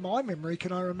that in my memory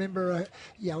can I remember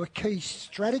a key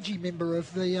strategy member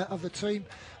of the team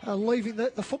leaving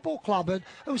the football club. And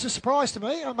it was a surprise to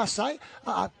me, I must say.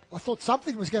 I thought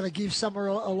something was going to give somewhere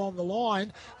along the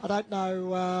line. I don't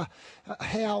know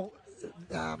how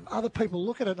other people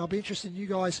look at it, and I'll be interested in you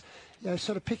guys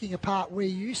sort of picking apart where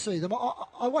you see them.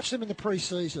 I watched them in the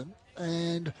pre-season,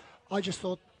 and I just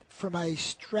thought from a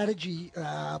strategy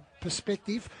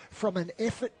perspective, from an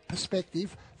effort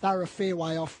perspective, they were a fair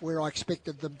way off where I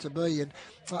expected them to be. And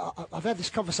I've had this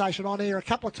conversation on air a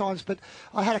couple of times, but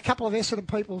I had a couple of Essendon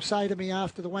people say to me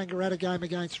after the Wangaratta game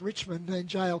against Richmond and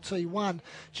JLT won,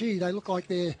 gee, they look like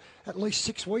they're at least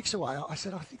 6 weeks away. I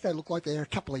said, I think they look like they're a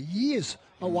couple of years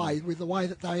away with the way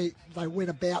that they went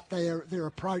about their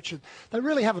approach. And they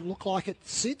really haven't looked like it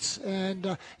since. And,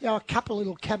 a couple of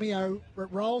little cameo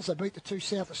roles. They beat the 2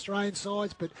 South Australian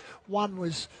sides, but one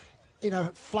was in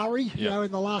a flurry,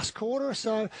 in the last quarter.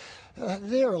 So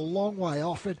they're a long way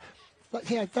off. And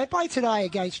they play today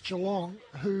against Geelong,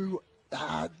 who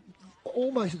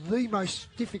almost the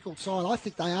most difficult side. I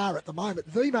think they are at the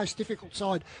moment the most difficult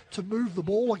side to move the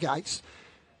ball against.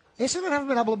 Essendon haven't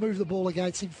been able to move the ball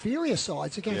against inferior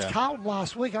sides. Against Carlton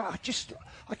last week, I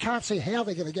can't see how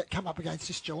they're going to come up against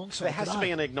this Geelong side. There has to be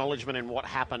an acknowledgement in what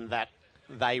happened that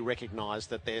they recognise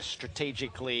that they're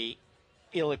strategically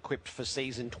ill-equipped for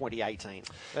season 2018.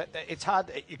 It's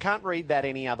hard. You can't read that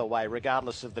any other way,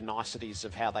 regardless of the niceties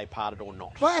of how they parted or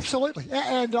not. Well, absolutely.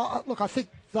 And look, I think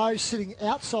those sitting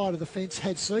outside of the fence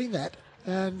had seen that,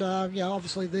 and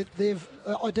obviously they've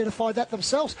identified that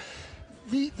themselves.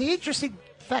 The interesting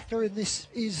factor in this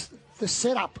is the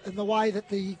setup and the way that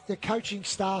the coaching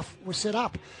staff were set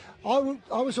up. I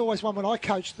was always one when I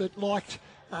coached that liked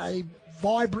a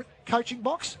vibrant coaching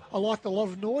box. I liked a lot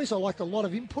of noise. I liked a lot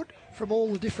of input from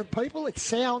all the different people. It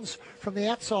sounds from the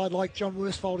outside like John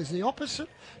Worsfold is the opposite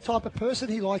type of person.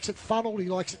 He likes it funneled. He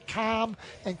likes it calm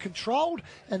and controlled,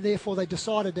 and therefore they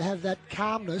decided to have that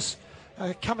calmness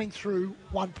coming through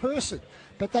one person.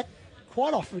 But that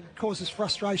quite often causes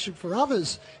frustration for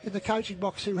others in the coaching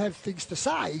box who have things to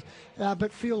say,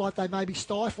 but feel like they may be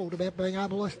stifled about being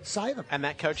able to say them. And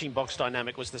that coaching box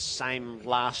dynamic was the same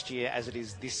last year as it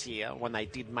is this year when they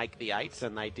did make the 8th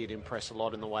and they did impress a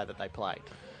lot in the way that they played.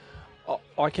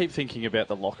 I keep thinking about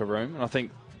the locker room, and I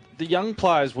think the young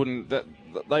players wouldn't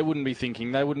be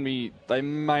thinking, they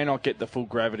may not get the full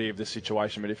gravity of the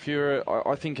situation. But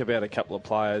I think about a couple of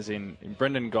players in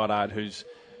Brendan Goddard, who's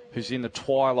in the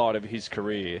twilight of his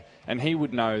career, and he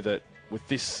would know that with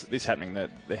this happening, that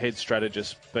the head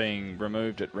strategist being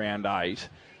removed at round 8,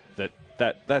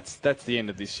 that's the end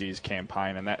of this year's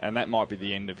campaign, and that might be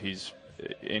the end of his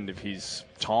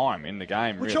time in the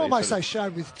game. Which really. almost they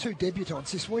showed with 2 debutants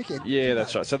this weekend. Yeah,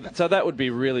 that's right. So that would be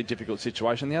a really difficult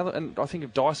situation. And I think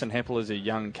of Dyson Heppel as a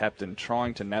young captain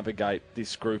trying to navigate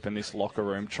this group and this locker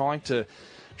room, trying to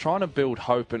build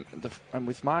hope, and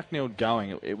with Mark Neeld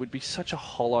going, it would be such a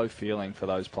hollow feeling for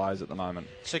those players at the moment.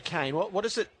 So, Kane, what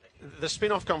is it? The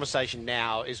spin-off conversation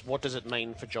now is what does it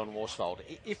mean for John Worsfold?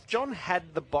 If John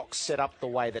had the box set up the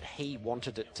way that he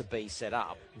wanted it to be set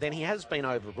up, then he has been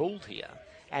overruled here.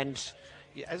 And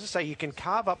as I say, you can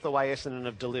carve up the way Essendon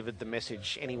have delivered the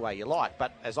message any way you like.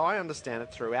 But as I understand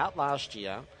it, throughout last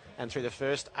year and through the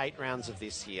first 8 rounds of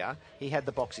this year, he had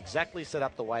the box exactly set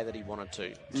up the way that he wanted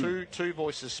to. Two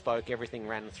voices spoke, everything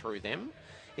ran through them.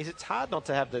 It's hard not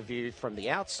to have the view from the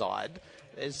outside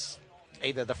as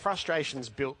either the frustrations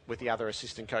built with the other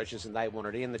assistant coaches and they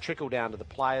wanted in, the trickle down to the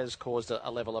players caused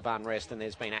a level of unrest, and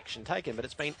there's been action taken. But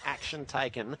it's been action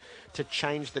taken to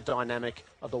change the dynamic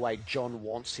of the way John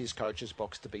wants his coach's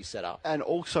box to be set up. And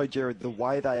also, Jared, the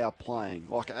way they are playing.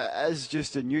 Like, as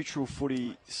just a neutral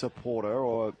footy supporter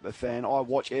or a fan, I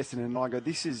watch Essendon and I go,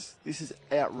 this is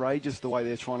outrageous the way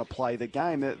they're trying to play the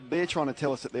game. They're trying to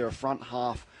tell us that they're a front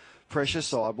half pressure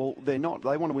side. Well, they're not.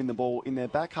 They want to win the ball in their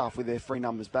back half with their free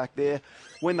numbers back there.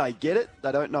 When they get it,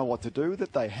 they don't know what to do with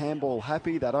it. They handball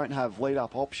happy. They don't have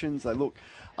lead-up options. They look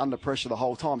under pressure the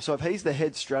whole time. So if he's the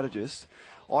head strategist,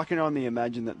 I can only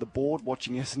imagine that the board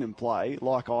watching Essendon play,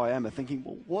 like I am, are thinking,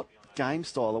 well, what game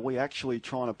style are we actually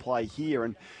trying to play here?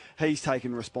 And he's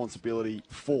taken responsibility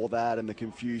for that and the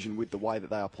confusion with the way that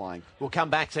they are playing. We'll come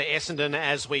back to Essendon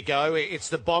as we go. It's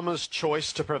the Bombers'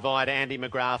 choice to provide Andy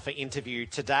McGrath for interview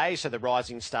today, so the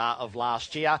rising star of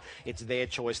last year. It's their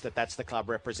choice that's the club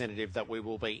representative that we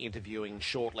will be interviewing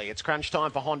shortly. It's crunch time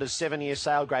for Honda's 7-year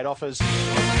sale. Great offers.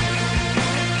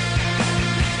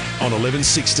 On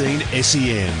 1116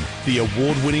 SEN, the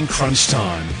award-winning Crunch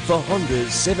Time. For Honda's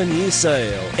 7-year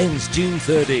sale. Ends June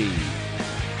 30.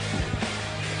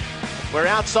 We're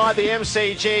outside the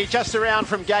MCG, just around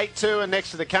from Gate 2 and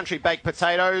next to the Country Baked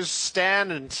Potatoes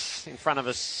stand, and in front of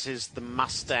us is the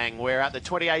Mustang. We're at the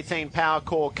 2018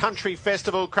 Powercore Country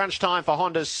Festival. Crunch time for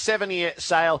Honda's 7-year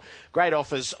sale. Great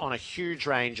offers on a huge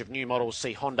range of new models.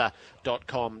 See honda.com.au.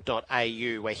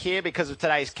 We're here because of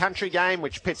today's country game,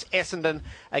 which pits Essendon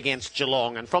against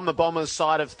Geelong. And from the Bombers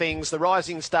side of things, the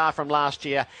rising star from last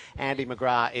year, Andy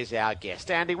McGrath, is our guest.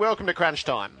 Andy, welcome to Crunch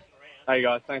Time. Hey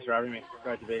guys, thanks for having me.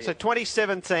 Great to be here. So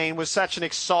 2017 was such an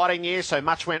exciting year, so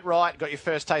much went right, got your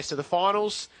first taste of the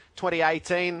finals.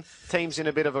 2018, team's in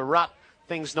a bit of a rut,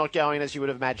 things not going as you would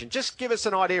have imagined. Just give us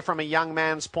an idea from a young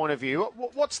man's point of view.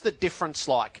 What's the difference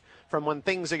like from when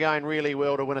things are going really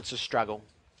well to when it's a struggle?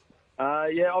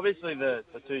 Yeah, obviously the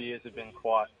 2 years have been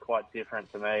quite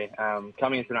different to me.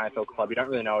 Coming into an AFL club, you don't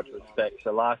really know what to expect.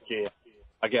 So last year,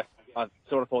 I guess I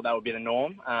sort of thought that would be the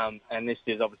norm, and this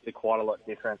year's obviously quite a lot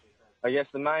different. I guess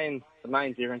the main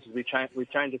difference is we've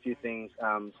changed a few things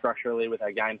structurally with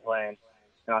our game plan,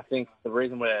 and I think the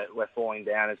reason we're falling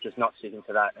down is just not sticking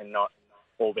to that and not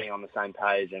all being on the same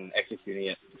page and executing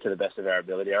it to the best of our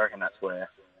ability. I reckon that's where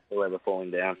we're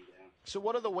falling down. So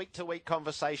what are the week-to-week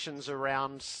conversations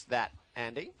around that,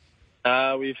 Andy?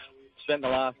 We've spent the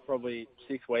last probably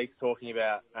 6 weeks talking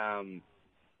about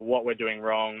what we're doing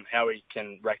wrong, how we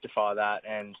can rectify that,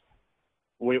 and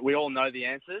we all know the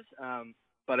answers.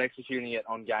 But executing it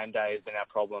on game day has been our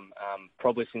problem.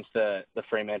 Probably since the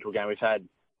Fremantle game, we've had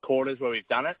quarters where we've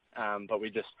done it, but we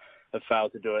just have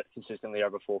failed to do it consistently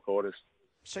over 4 quarters.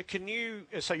 So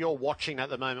you're watching at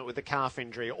the moment with the calf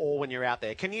injury, or when you're out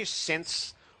there, can you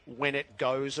sense when it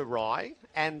goes awry?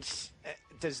 And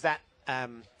does that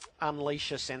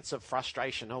unleash a sense of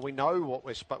frustration? Or we know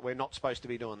we're not supposed to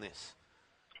be doing this?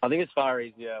 I think it's far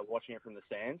easier watching it from the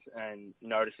stands and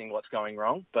noticing what's going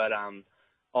wrong, but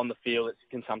on the field, it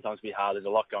can sometimes be hard. There's a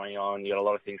lot going on. You got a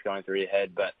lot of things going through your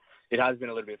head, but it has been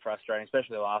a little bit frustrating,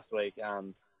 especially last week,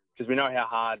 because we know how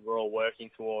hard we're all working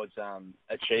towards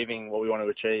achieving what we want to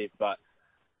achieve, but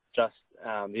just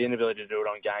the inability to do it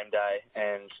on game day,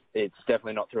 and it's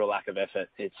definitely not through a lack of effort.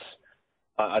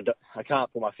 I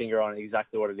can't put my finger on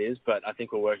exactly what it is, but I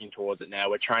think we're working towards it now.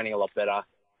 We're training a lot better.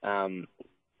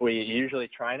 We usually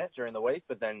train it during the week,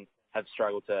 but then have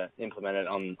struggled to implement it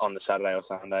on the Saturday or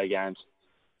Sunday games.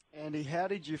 Andy, how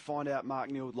did you find out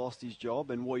Mark Neal had lost his job,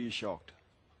 and were you shocked?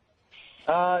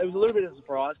 It was a little bit of a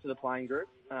surprise to the playing group.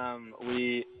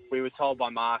 We were told by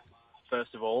Mark,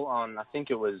 first of all, on I think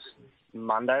it was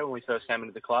Monday when we first came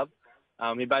into the club.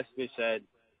 He basically said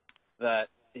that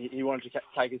he wanted to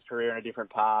take his career in a different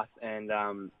path, and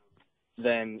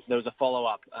then there was a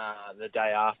follow-up the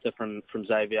day after from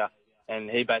Xavier, and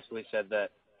he basically said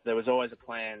that there was always a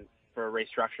plan for a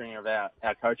restructuring of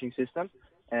our coaching system,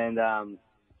 and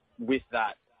with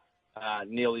that,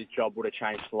 Neil's job would have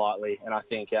changed slightly, and I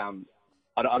think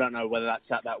I don't know whether that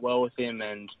sat that well with him,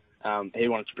 and he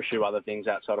wanted to pursue other things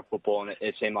outside of football, and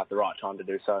it seemed like the right time to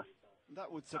do so.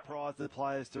 That would surprise the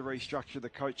players to restructure the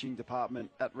coaching department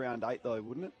at round 8, though,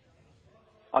 wouldn't it?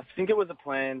 I think it was a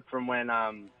plan from when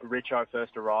Richo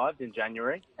first arrived in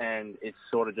January, and it's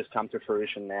sort of just come to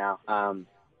fruition now.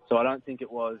 So I don't think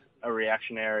it was a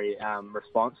reactionary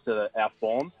response to our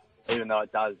form, even though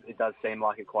it does seem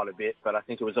like it quite a bit. But I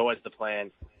think it was always the plan.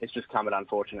 It's just come at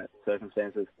unfortunate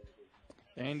circumstances.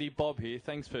 Andy, Bob here.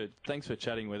 Thanks for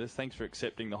chatting with us. Thanks for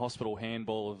accepting the hospital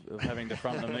handball of having to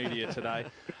front the media today.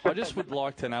 I just would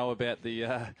like to know about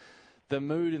the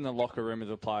mood in the locker room of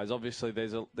the players. Obviously,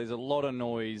 there's a lot of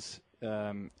noise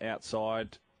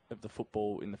outside of the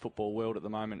football, in the football world at the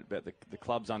moment, about the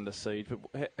club's under siege.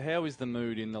 But how is the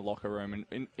mood in the locker room?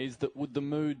 And would the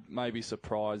mood maybe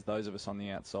surprise those of us on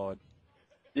the outside?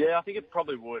 Yeah, I think it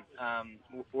probably would.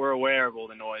 We're aware of all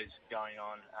the noise going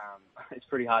on. It's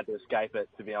pretty hard to escape it,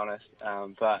 to be honest.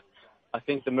 But I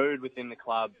think the mood within the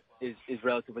club is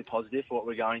relatively positive for what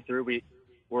we're going through.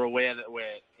 We're aware that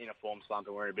we're in a form slump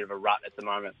and we're in a bit of a rut at the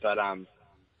moment. But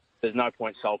there's no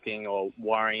point sulking or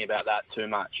worrying about that too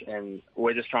much. And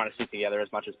we're just trying to stick together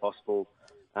as much as possible.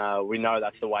 We know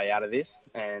that's the way out of this,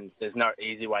 and there's no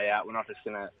easy way out. We're not just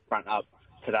going to front up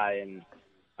today and,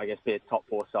 I guess, be a top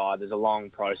 4 side. There's a long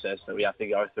process that we have to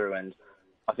go through, and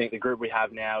I think the group we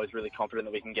have now is really confident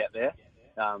that we can get there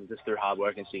just through hard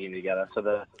work and sticking together. So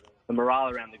the morale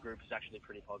around the group is actually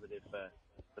pretty positive for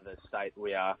the state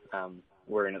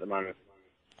we're in at the moment.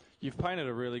 You've painted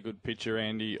a really good picture,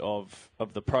 Andy, of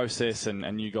the process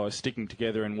and you guys sticking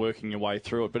together and working your way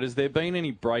through it. But has there been any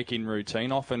break in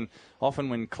routine? Often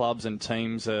when clubs and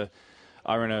teams are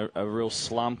in a real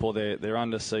slump or they're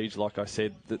under siege, like I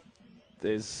said, that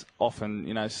there's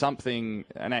often, something,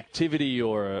 an activity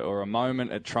or a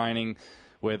moment at training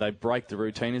where they break the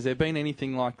routine. Has there been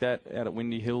anything like that out at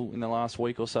Windy Hill in the last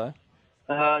week or so?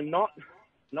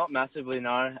 Not massively,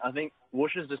 no. I think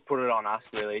Woosh has just put it on us,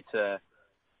 really,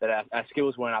 that our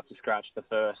skills weren't up to scratch the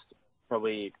first,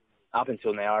 probably up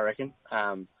until now, I reckon.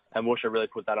 And Woosh really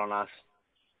put that on us,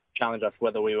 challenged us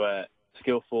whether we were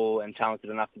skillful and talented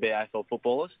enough to be AFL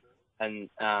footballers. And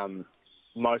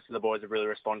most of the boys have really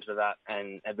responded to that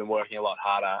and have been working a lot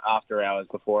harder after hours,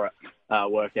 before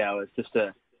work hours, just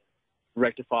to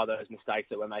rectify those mistakes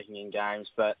that we're making in games.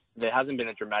 But there hasn't been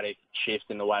a dramatic shift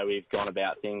in the way we've gone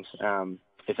about things,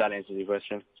 if that answers your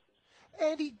question.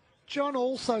 Andy, John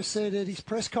also said at his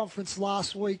press conference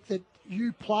last week that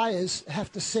you players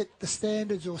have to set the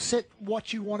standards or set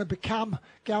what you want to become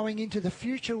going into the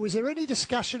future. Was there any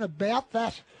discussion about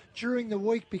that during the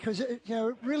week? Because,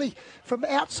 really, from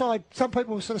outside, some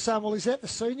people were sort of saying, well, is that the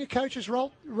senior coach's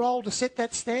role to set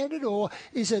that standard, or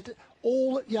is it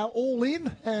all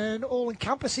in and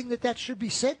all-encompassing that should be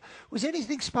set? Was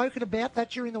anything spoken about that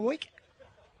during the week?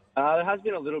 There has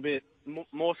been a little bit,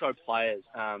 more so players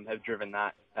have driven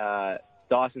that.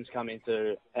 Dyson's come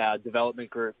into our development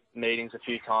group meetings a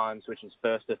few times, which is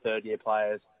first to third year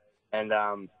players, and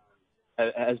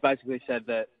has basically said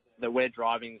that we're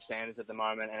driving the standards at the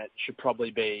moment, and it should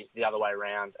probably be the other way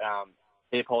around.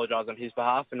 He apologised on his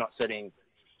behalf for not setting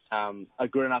a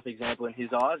good enough example in his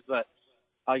eyes, but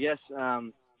I guess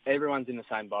everyone's in the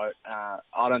same boat.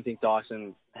 I don't think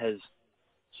Dyson has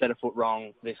set a foot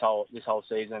wrong this whole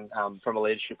season from a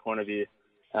leadership point of view.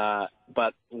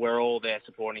 But we're all there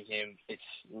supporting him. It's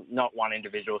not one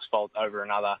individual's fault over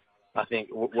another. I think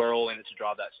we're all in it to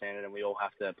drive that standard, and we all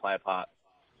have to play a part.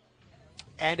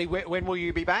 Andy, when will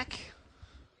you be back?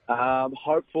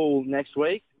 Hopeful next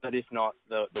week, but if not,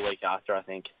 the week after, I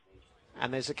think.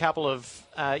 And there's a couple of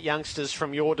youngsters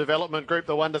from your development group,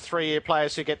 the 1 to 3 year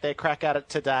players who get their crack at it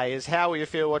today. How will you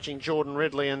feel watching Jordan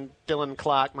Ridley and Dylan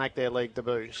Clark make their league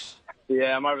debuts?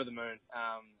 Yeah, I'm over the moon.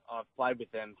 I've played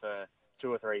with them for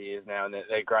 2 or 3 years now, and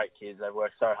they're great kids. They've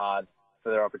worked so hard for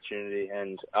their opportunity,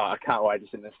 and I can't wait to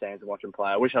sit in the stands and watch them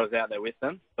play. I wish I was out there with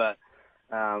them, but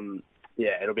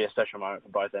it'll be a special moment for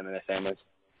both them and their families.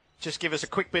 Just give us a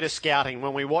quick bit of scouting.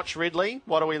 When we watch Ridley,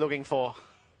 what are we looking for?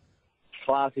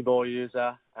 Classy ball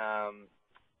user,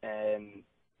 and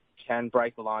can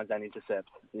break the lines and intercept.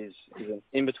 He's an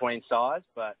in-between size,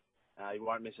 but he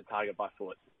won't miss a target by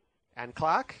foot. And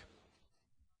Clark?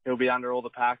 He'll be under all the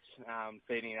packs,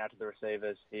 feeding it out to the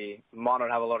receivers. He might not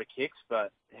have a lot of kicks,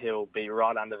 but he'll be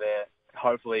right under there,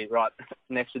 hopefully right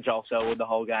next to Joel Selwood the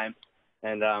whole game,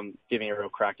 and giving a real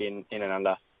crack in and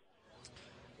under.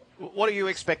 What are you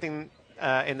expecting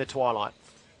in the twilight?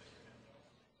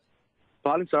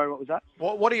 Pardon? Sorry, what was that?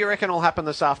 What do you reckon will happen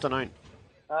this afternoon?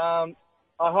 I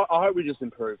hope we just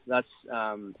improve.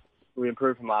 We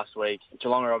improved from last week.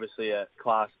 Geelong are obviously a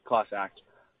class act,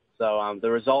 so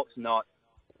the result's not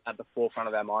at the forefront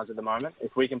of our minds at the moment.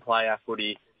 If we can play our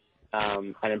footy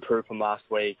and improve from last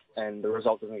week, and the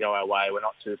result doesn't go our way, we're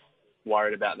not too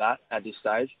worried about that at this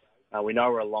stage. We know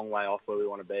we're a long way off where we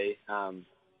want to be,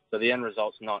 so the end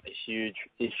result's not a huge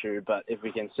issue. But if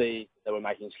we can see that we're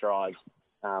making strides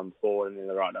forward and in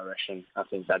the right direction, I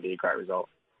think that'd be a great result.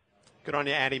 Good on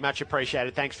you, Andy. Much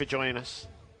appreciated. Thanks for joining us.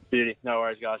 Beauty. No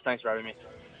worries, guys. Thanks for having me.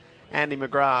 Andy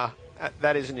McGrath.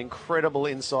 That is an incredible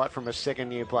insight from a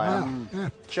second-year player. Wow, yeah.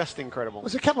 Just incredible.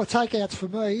 There's a couple of takeouts for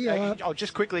me. I'll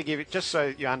just quickly give it, just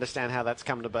so you understand how that's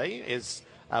come to be, is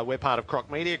We're part of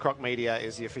Croc Media. Croc Media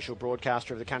is the official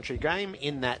broadcaster of the country game.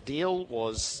 In that deal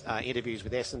was interviews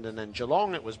with Essendon and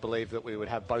Geelong. It was believed that we would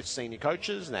have both senior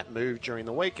coaches, and that moved during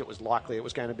the week. It was likely it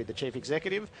was going to be the chief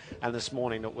executive, and this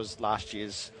morning it was last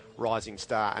year's rising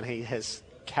star, and he has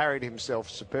carried himself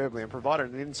superbly and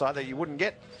provided an insight that you wouldn't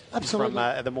get from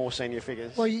the more senior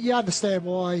figures. Well, you understand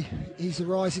why he's a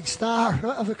rising star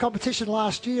of the competition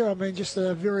last year. I mean, just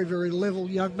a very, very level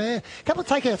young man. A couple of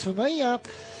takeouts for me.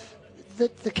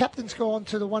 The captain's gone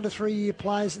to the 1 to 3 year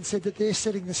players and said that they're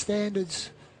setting the standards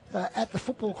at the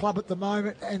football club at the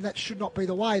moment, and that should not be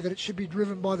the way, that it should be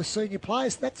driven by the senior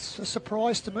players. That's a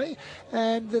surprise to me.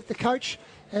 And that the coach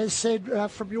has said,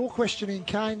 from your questioning,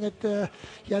 Kane, that the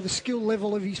skill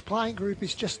level of his playing group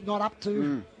is just not up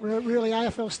to really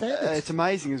AFL standards. It's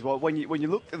amazing as well. When you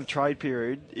look at the trade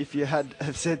period, if you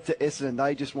have said to Essendon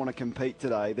they just want to compete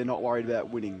today, they're not worried about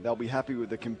winning. They'll be happy with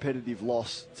the competitive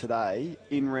loss today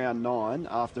in round 9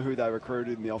 after who they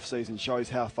recruited in the off-season shows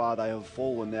how far they have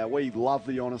fallen. Now, we love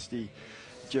the honesty,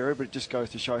 Jerry, but it just goes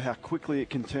to show how quickly it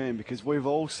can turn, because we've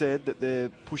all said that they're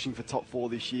pushing for top 4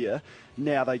 this year.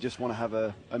 Now they just want to have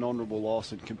an honourable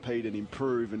loss and compete and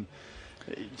improve. And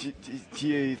do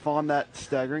you find that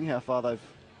staggering, how far they've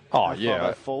fallen?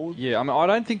 Yeah, I mean, I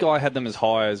don't think I had them as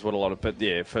high as what a lot of, but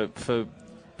yeah,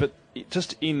 but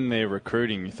just in their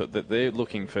recruiting, you thought that they're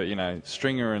looking for,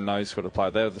 Stringer and those sort of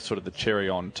players. They're the sort of the cherry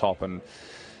on top, and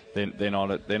they're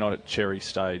not at cherry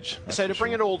stage. So to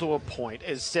bring it all to a point,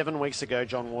 is 7 weeks ago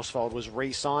John Worsfold was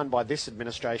re-signed by this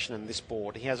administration and this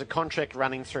board. He has a contract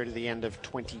running through to the end of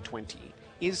 2020.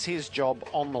 Is his job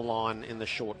on the line in the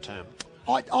short term?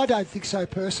 I don't think so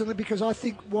personally, because I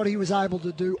think what he was able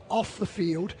to do off the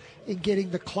field in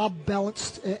getting the club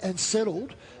balanced and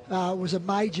settled was a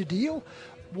major deal.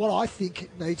 What I think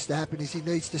needs to happen is he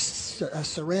needs to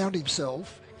surround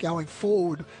himself going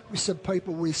forward with some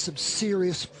people with some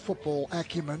serious football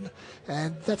acumen.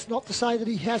 And that's not to say that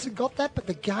he hasn't got that, but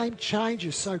the game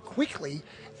changes so quickly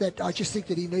that I just think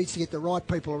that he needs to get the right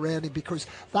people around him, because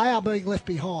they are being left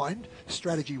behind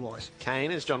strategy-wise.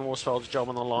 Kane, is John Worsfold's job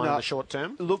on the line in the short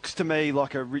term? Looks to me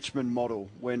like a Richmond model.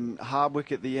 When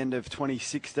Hardwick at the end of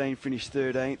 2016 finished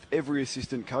 13th, every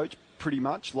assistant coach pretty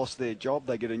much lost their job.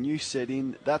 They get a new set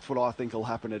in. That's what I think will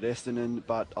happen at Essendon,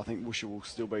 but I think Woosha will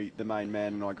still be the main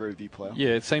man, and I agree with you, Plough.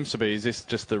 Yeah, it seems to be. Is this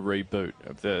just the reboot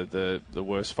of the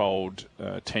Worsfold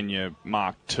tenure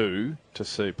Mark II, to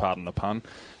see, pardon the pun,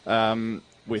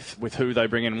 with who they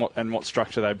bring in and what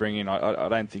structure they bring in? I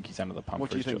don't think he's under the pump. What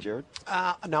do you think, Jared?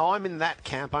 No, I'm in that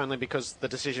camp only because the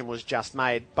decision was just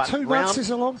made. But 2 months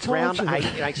is a long time. Round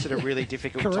 8 makes it a really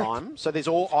difficult time. So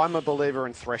I'm a believer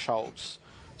in thresholds.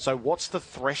 So what's the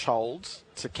threshold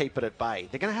to keep it at bay?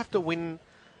 They're going to have to win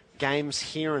games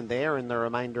here and there in the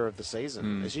remainder of the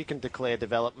season, as you can declare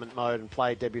development mode and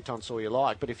play debutants all you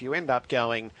like. But if you end up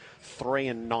going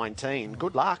 3-19,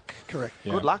 good luck. Correct.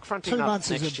 Yeah. Good luck fronting 2 up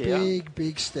months next is a year.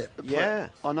 big step. Yeah.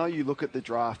 I know you look at the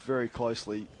draft very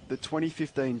closely. The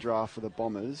 2015 draft for the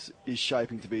Bombers is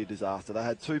shaping to be a disaster. They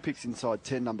had 2 picks inside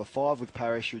 10. Number 5 with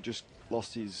Parrish, who just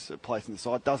lost his place in the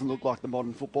side. Doesn't look like the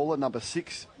modern footballer. Number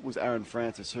 6 was Aaron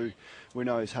Francis, who we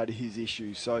know has had his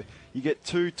issues. So you get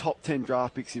 2 top 10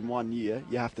 draft picks in 1 year.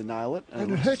 You have to nail it.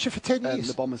 And it hurts you for 10 years. And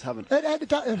the Bombers haven't.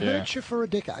 It hurts you for a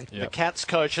decade. The Cats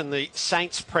coach and the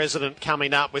Saints president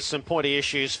coming up with some pointy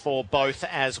issues for both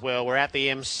as well. We're at the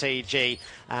MCG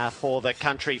for the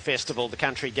Country Festival, the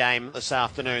Country Game this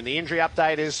afternoon. The injury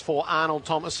update is for Arnold,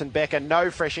 Thomas and Becker.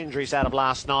 No fresh injuries out of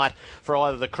last night for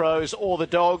either the Crows or the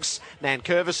Dogs.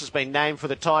 Nankervis has been named for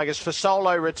the Tigers.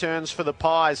 Fasolo returns for the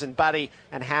Pies, and Buddy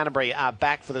and Hanbury are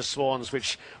back for the Swans,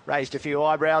 which raised a few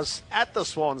eyebrows at the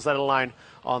Swans, let alone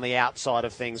on the outside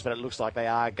of things, but it looks like they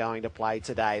are going to play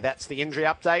today. That's the injury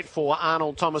update for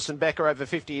Arnold, Thomas and Becker, over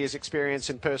 50 years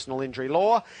experience in personal injury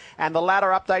law. And the ladder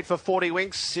update for 40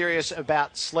 Winks, serious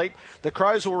about sleep. The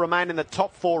Crows will remain in the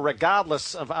top 4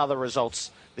 regardless of other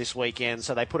results this weekend,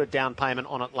 so they put a down payment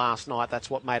on it last night. That's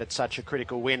what made it such a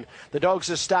critical win. The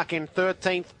Dogs are stuck in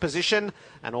 13th position,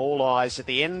 and all eyes at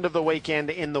the end of the weekend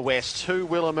in the West, who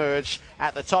will emerge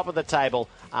at the top of the table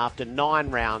after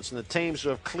 9 rounds. And the teams who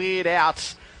have cleared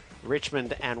out,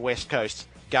 Richmond and West Coast,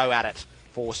 go at it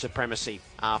for supremacy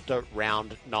after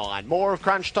round 9. More of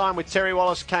Crunch Time with Terry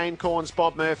Wallace, Kane Corns,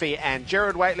 Bob Murphy and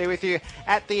Gerard Waitley with you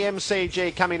at the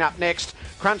MCG. Coming up next,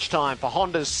 Crunch Time for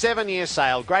Honda's 7-year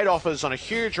sale. Great offers on a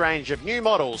huge range of new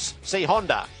models. See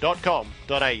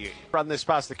honda.com.au. Run this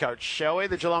past the coach, shall we?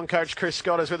 The Geelong coach, Chris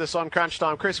Scott, is with us on Crunch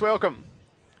Time. Chris, welcome.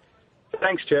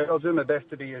 Thanks, Jared. I'll do my best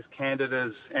to be as candid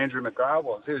as Andrew McGrath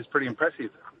was. He was pretty impressive.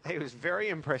 He was very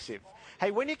impressive. Hey,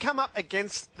 when you come up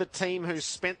against the team who's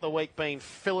spent the week being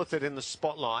filleted in the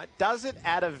spotlight, does it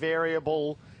add a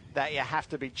variable that you have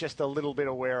to be just a little bit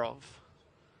aware of?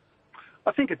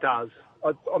 I think it does.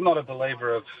 I'm not a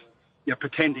believer of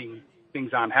pretending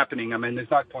things aren't happening. I mean,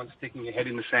 there's no point sticking your head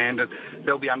in the sand. And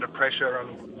they'll be under pressure.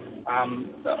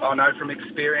 And I know from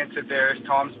experience at various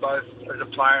times, both as a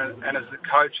player and as a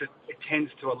coach, it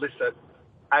tends to elicit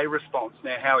a response.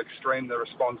 Now, how extreme the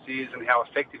response is and how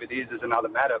effective it is another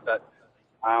matter. But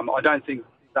I don't think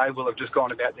they will have just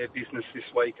gone about their business this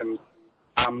week.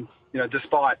 And,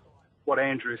 despite what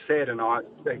Andrew said, and I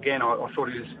thought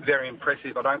he was very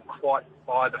impressive, I don't quite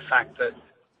buy the fact that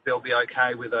they'll be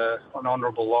okay with an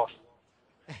honourable loss.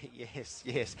 Yes.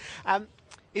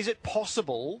 Is it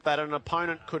possible that an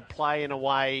opponent could play in a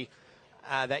way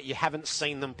that you haven't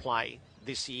seen them play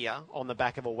this year on the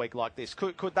back of a week like this?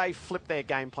 Could they flip their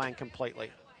game plan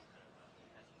completely?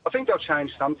 I think they'll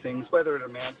change some things. Whether it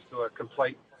amounts to a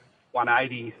complete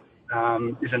 180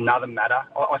 is another matter.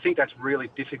 I think that's really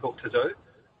difficult to do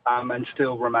and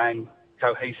still remain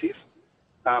cohesive.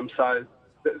 So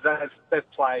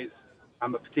they've played a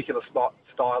particular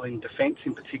style in defence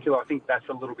in particular. I think that's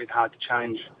a little bit hard to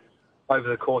change over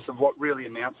the course of what really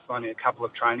amounts to only a couple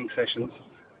of training sessions.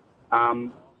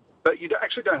 But you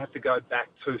actually don't have to go back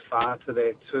too far to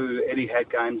their two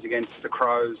Etihad games against the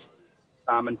Crows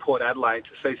and Port Adelaide to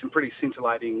see some pretty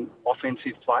scintillating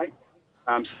offensive play.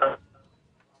 So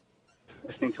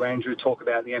listening to Andrew talk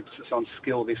about the emphasis on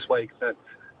skill this week, that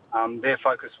their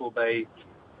focus will be,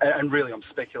 and really I'm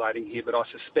speculating here, but I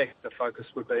suspect the focus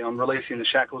would be on releasing the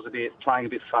shackles a bit, playing a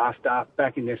bit faster,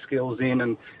 backing their skills in,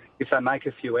 and if they make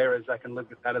a few errors, they can live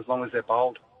with that as long as they're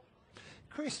bold.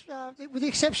 Chris, with the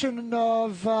exception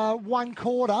of one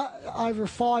quarter over a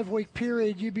 5-week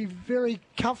period, you'd be very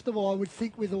comfortable, I would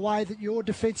think, with the way that your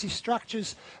defensive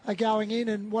structures are going in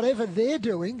and whatever they're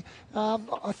doing.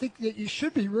 I think that you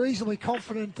should be reasonably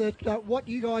confident that what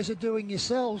you guys are doing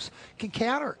yourselves can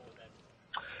counter it.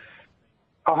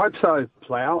 I hope so,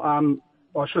 Plough.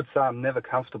 I should say I'm never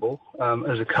comfortable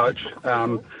as a coach.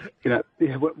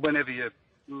 Whenever you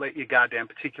let your guard down,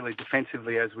 particularly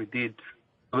defensively as we did,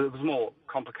 it was more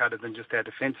complicated than just our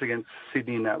defence against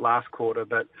Sydney in that last quarter.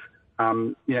 But,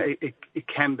 it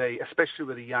can be, especially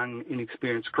with a young,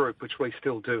 inexperienced group, which we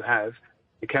still do have,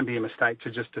 it can be a mistake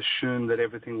to just assume that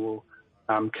everything will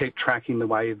keep tracking the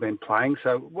way you've been playing.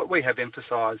 So what we have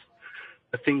emphasised,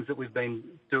 the things that we've been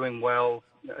doing well,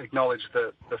 acknowledge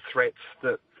the threats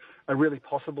that are really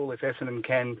possible if Essendon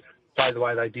can play the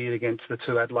way they did against the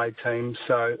two Adelaide teams.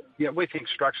 So, we think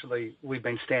structurally we've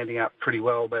been standing up pretty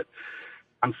well, but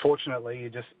unfortunately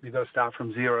you've got to start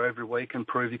from zero every week and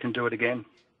prove you can do it again.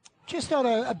 Just on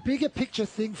a bigger picture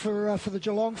thing for the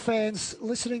Geelong fans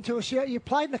listening to us, you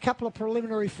played in a couple of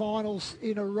preliminary finals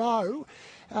in a row.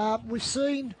 We've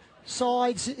seen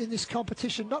sides in this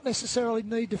competition not necessarily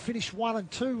need to finish 1 and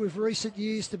 2 with recent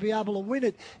years to be able to win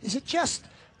it. Is it just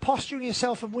posturing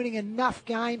yourself and winning enough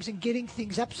games and getting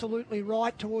things absolutely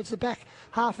right towards the back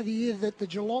half of the year that the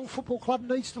Geelong Football Club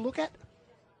needs to look at?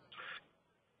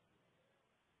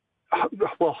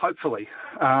 Well, hopefully.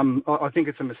 I think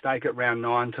it's a mistake at round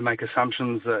 9 to make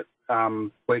assumptions that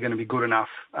we're going to be good enough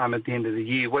at the end of the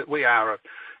year. We are,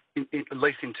 at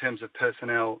least in terms of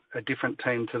personnel, a different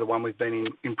team to the one we've been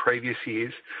in previous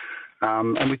years.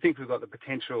 And we think we've got the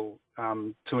potential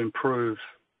to improve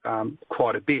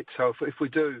quite a bit. So if we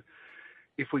do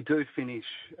finish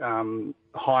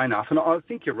high enough, and I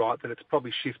think you're right that it's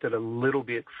probably shifted a little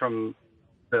bit from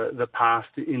the past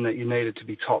in that you needed to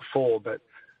be top 4, but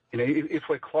if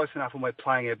we're close enough and we're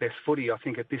playing our best footy, I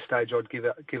think at this stage I'd give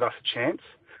us a chance.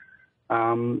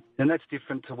 And that's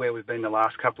different to where we've been the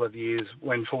last couple of years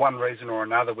when, for one reason or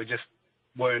another, we just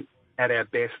weren't at our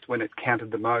best when it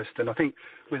counted the most. And I think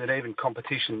with an even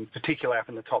competition, particularly up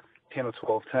in the top 10 or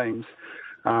 12 teams,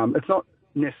 it's not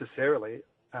necessarily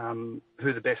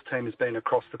who the best team has been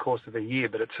across the course of a year,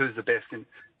 but it's who's the best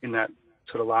in that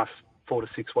sort of last 4 to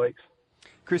 6 weeks.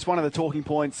 Chris, one of the talking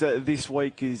points this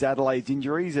week is Adelaide's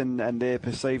injuries and their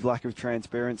perceived lack of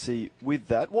transparency with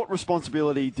that. What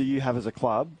responsibility do you have as a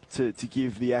club to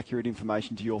give the accurate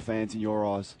information to your fans in your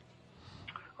eyes?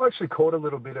 I actually caught a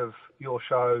little bit of your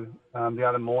show the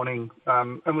other morning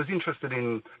and was interested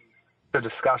in the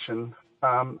discussion.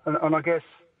 And I guess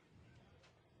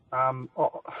I'm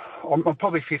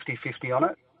probably 50-50 on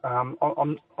it.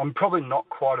 I'm probably not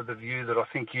quite of the view that I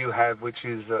think you have, which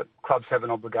is that clubs have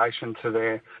an obligation to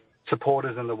their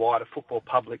supporters and the wider football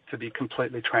public to be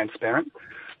completely transparent.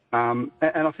 And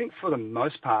I think for the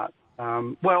most part,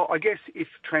 I guess if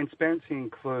transparency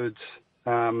includes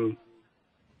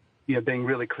being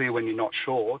really clear when you're not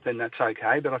sure, then that's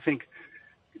okay. But I think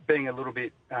being a little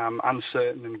bit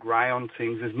uncertain and grey on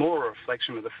things is more a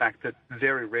reflection of the fact that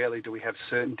very rarely do we have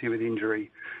certainty with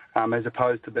injury, as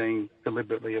opposed to being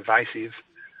deliberately evasive.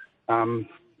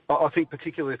 I think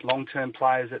particularly with long-term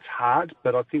players it's hard,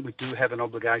 but I think we do have an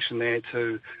obligation there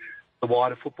to the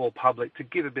wider football public to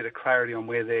give a bit of clarity on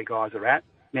where their guys are at.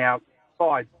 Now,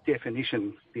 by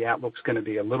definition, the outlook's going to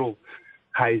be a little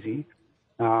hazy,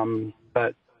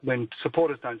 but when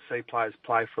supporters don't see players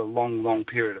play for a long, long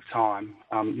period of time,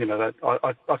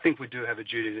 I think we do have a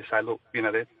duty to say, look,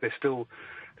 they're still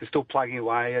plugging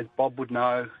away. As Bob would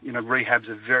know, rehab's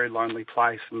a very lonely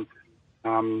place, and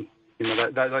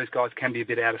those guys can be a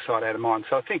bit out of sight, out of mind.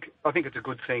 So I think it's a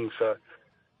good thing for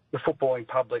the footballing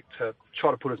public to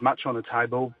try to put as much on the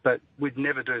table, but we'd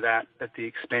never do that at the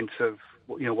expense of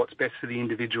what's best for the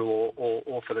individual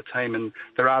or for the team. And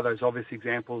there are those obvious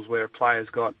examples where a player's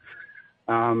got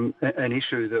an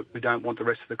issue that we don't want the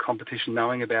rest of the competition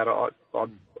knowing about.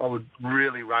 I would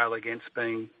really rail against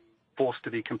being forced to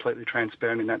be completely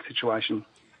transparent in that situation.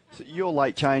 So your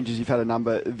late changes, you've had a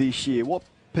number this year. What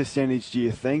percentage do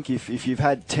you think, if you've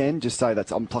had 10, just say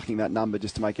I'm plucking that number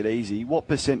just to make it easy, what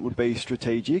percent would be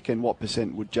strategic and what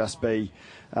percent would just be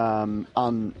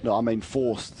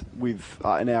forced with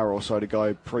an hour or so to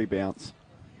go pre-bounce?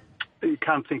 You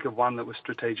can't think of one that was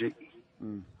strategic.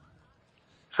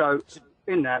 So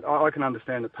in that, I can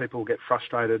understand that people get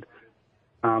frustrated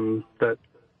that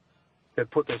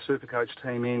they've put their Supercoach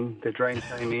team in, their dream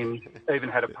team in, even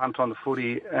had a punt on the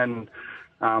footy, and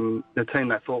the team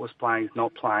they thought was playing is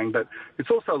not playing. But it's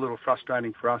also a little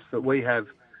frustrating for us that we have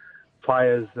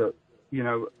players that,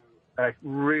 are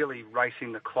really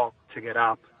racing the clock to get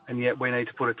up, and yet we need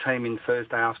to put a team in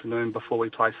Thursday afternoon before we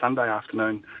play Sunday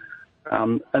afternoon.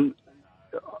 And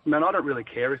I don't really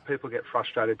care if people get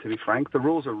frustrated, to be frank. The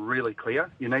rules are really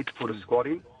clear. You need to put a squad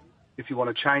in. If you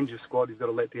want to change your squad, you've got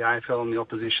to let the AFL and the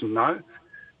opposition know.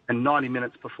 And 90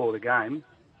 minutes before the game,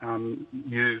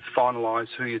 you finalise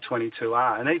who your 22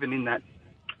 are. And even in that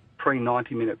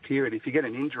pre-90-minute period, if you get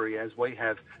an injury, as we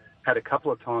have had a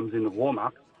couple of times in the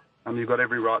warm-up, you've got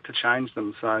every right to change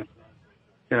them. So,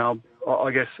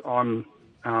 I guess I'm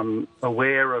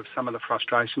aware of some of the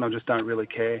frustration. I just don't really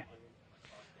care.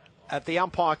 At the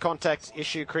umpire contact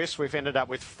issue, Chris, we've ended up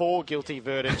with 4 guilty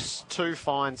verdicts, 2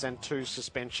 fines and 2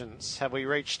 suspensions. Have we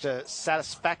reached a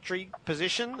satisfactory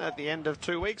position at the end of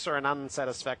 2 weeks or an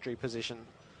unsatisfactory position?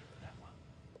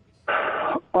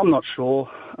 I'm not sure.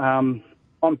 I'm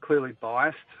clearly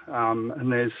biased, and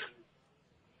there's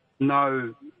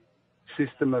no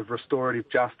system of restorative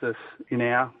justice in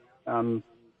our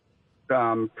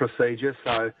procedure.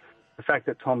 So the fact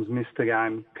that Tom's missed the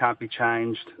game can't be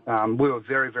changed. We were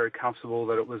very, very comfortable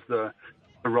that it was the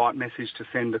right message to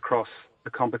send across the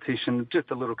competition.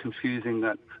 Just a little confusing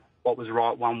that what was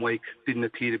right one week didn't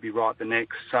appear to be right the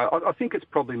next. So I think it's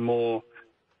probably more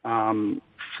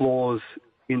flaws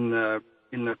in the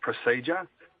procedure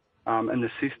and the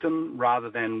system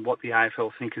rather than what the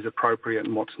AFL think is appropriate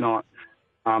and what's not.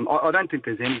 I don't think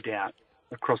there's any doubt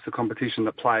across the competition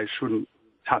that players shouldn't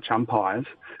touch umpires.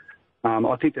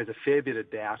 I think there's a fair bit of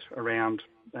doubt around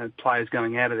players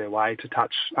going out of their way to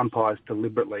touch umpires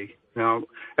deliberately. As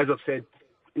I've said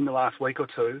in the last week or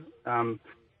two, I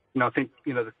think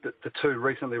the 2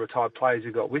 recently retired players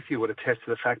who got with you would attest to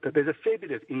the fact that there's a fair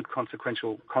bit of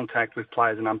inconsequential contact with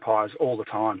players and umpires all the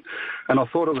time. And I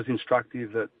thought it was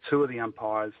instructive that 2 of the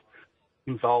umpires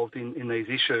involved in these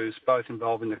issues, both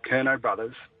involving the Curnow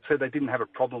brothers, said they didn't have a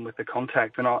problem with the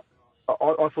contact. And I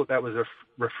thought that was a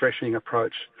refreshing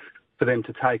approach for them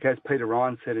to take. As Peter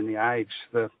Ryan said in The Age,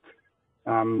 we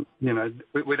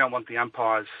don't want the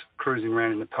umpires cruising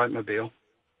around in the Pope-mobile.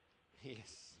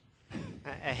 Yes.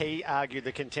 He argued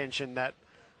the contention that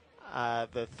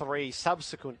the 3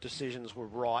 subsequent decisions were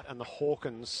right and the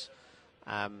Hawkins,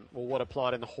 what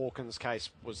applied in the Hawkins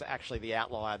case was actually the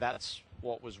outlier. That's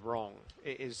what was wrong.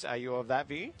 Are you of that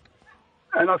view?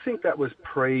 And I think that was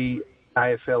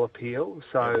pre-AFL appeal.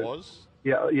 So it was?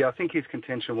 Yeah, I think his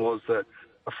contention was that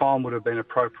a fine would have been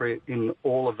appropriate in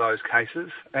all of those cases.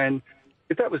 And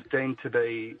if that was deemed to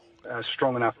be a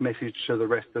strong enough message to the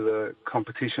rest of the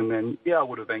competition, then yeah, I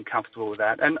would have been comfortable with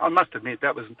that. And I must admit,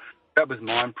 that was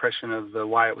my impression of the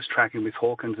way it was tracking with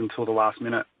Hawkins until the last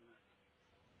minute.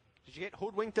 Did you get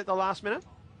hoodwinked at the last minute?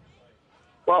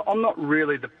 Well, I'm not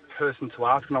really the person to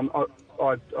ask, and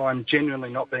I'm genuinely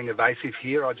not being evasive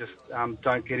here. I just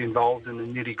don't get involved in the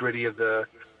nitty-gritty of the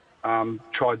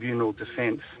tribunal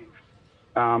defence.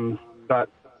 But,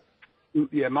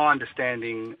 yeah, my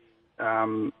understanding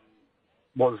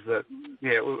was that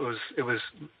it was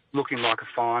looking like a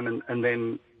fine, and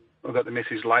then I got the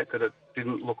message late that it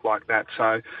didn't look like that.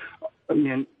 So, I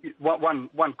mean, one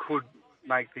could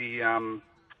make the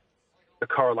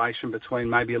correlation between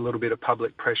maybe a little bit of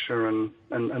public pressure and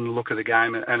the look of the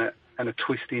game and a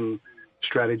twist in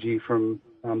strategy from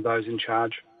those in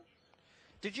charge.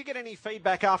 Did you get any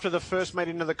feedback after the first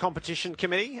meeting of the competition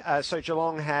committee? So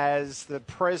Geelong has the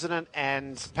president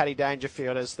and Paddy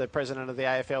Dangerfield as the president of the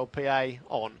AFLPA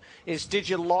on. Did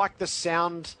you like the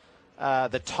sound,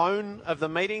 the tone of the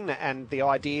meeting and the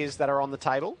ideas that are on the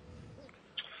table?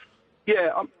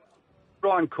 Yeah,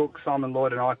 Ryan Cook, Simon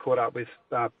Lloyd and I caught up with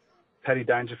Paddy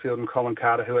Dangerfield and Colin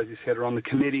Carter, who, as you said, are on the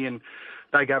committee, and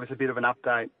they gave us a bit of an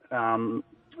update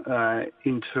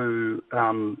into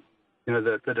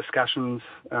the discussions.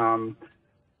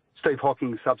 Steve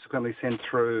Hocking subsequently sent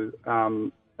through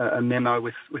a memo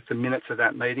with the minutes of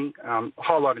that meeting,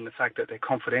 highlighting the fact that they're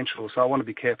confidential. So I want to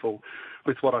be careful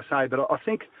with what I say, but I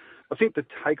think the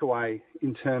takeaway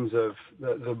in terms of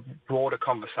the broader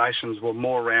conversations were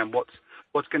more around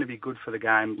what's going to be good for the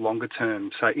game longer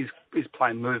term. So is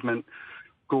play movement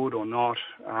good or not?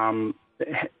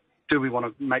 Do we want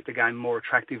to make the game more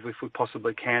attractive if we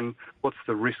possibly can? What's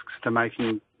the risks to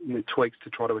making tweaks to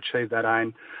try to achieve that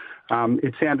aim?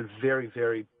 It sounded very,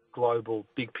 very global,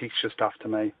 big picture stuff to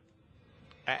me.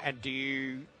 And do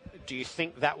you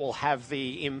think that will have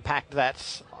the impact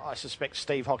that I suspect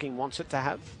Steve Hocking wants it to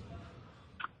have?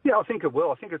 Yeah, I think it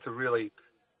will. I think it's a really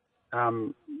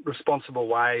responsible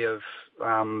way of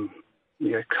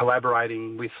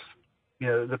collaborating with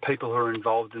the people who are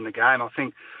involved in the game. I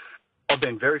think I've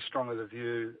been very strong of the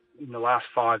view in the last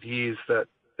 5 years that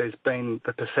there's been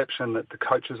the perception that the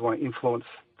coaches want to influence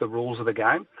the rules of the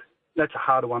game. That's a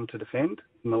harder one to defend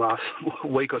in the last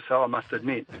week or so, I must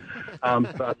admit.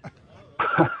 But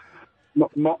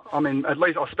I mean, at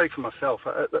least I'll speak for myself.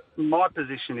 My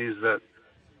position is that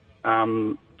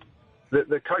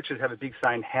the coaches have a big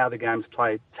say in how the game's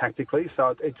played tactically.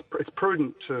 So it's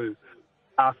prudent to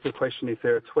ask the question, if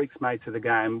there are tweaks made to the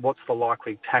game, what's the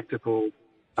likely tactical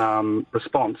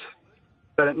response?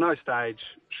 But at no stage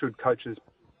should coaches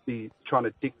be trying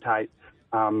to dictate,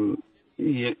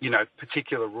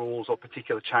 particular rules or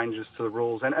particular changes to the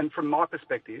rules. And from my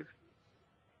perspective,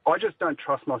 I just don't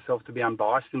trust myself to be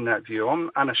unbiased in that view.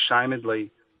 I'm unashamedly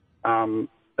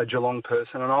a Geelong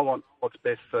person, and I want what's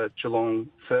best for Geelong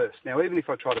first. Now, even if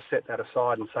I try to set that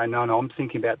aside and say, no, I'm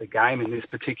thinking about the game in this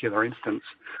particular instance,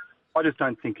 I just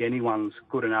don't think anyone's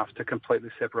good enough to completely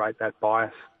separate that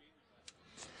bias.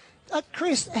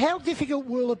 Chris, how difficult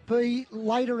will it be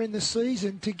later in the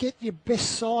season to get your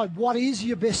best side? What is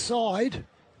your best side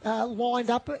lined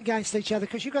up against each other?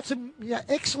 Because you've got some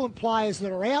excellent players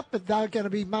that are out, but they're going to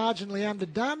be marginally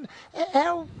underdone.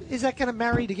 How is that going to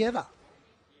marry together?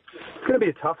 It's going to be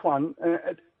a tough one.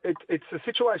 It's a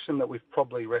situation that we've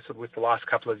probably wrestled with the last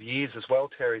couple of years as well,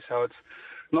 Terry. So it's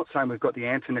not saying we've got the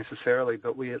answer necessarily,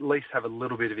 but we at least have a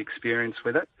little bit of experience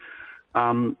with it.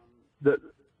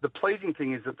 The pleasing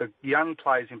thing is that the young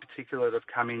players in particular that have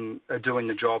come in are doing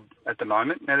the job at the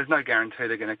moment. Now, there's no guarantee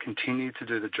they're going to continue to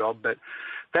do the job, but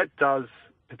that does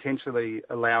potentially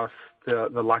allow us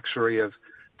the luxury of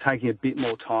taking a bit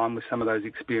more time with some of those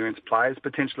experienced players,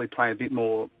 potentially playing a bit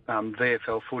more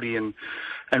VFL footy and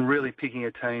really picking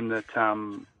a team that,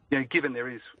 given there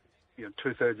is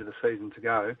 2/3 of the season to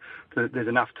go, there's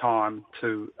enough time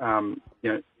to,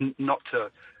 not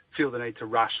to feel the need to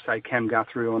rush, say, Cam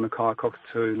Guthrie or Nakia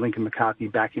Cockatoo, Lincoln McCarthy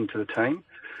back into the team.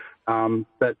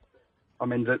 But, I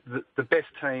mean, the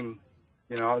best team,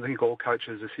 I think all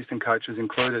coaches, assistant coaches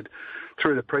included,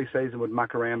 through the pre-season would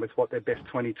muck around with what their best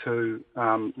 22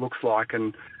 looks like.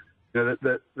 And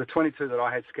the 22 that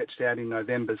I had sketched out in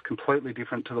November is completely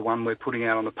different to the one we're putting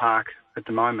out on the park at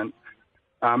the moment.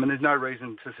 And there's no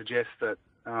reason to suggest that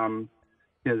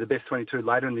the best 22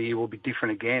 later in the year will be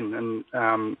different again.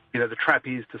 And, the trap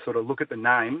is to sort of look at the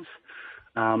names,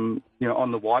 on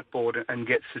the whiteboard and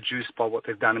get seduced by what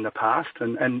they've done in the past.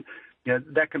 And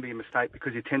that can be a mistake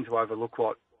because you tend to overlook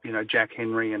what, Jack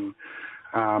Henry and,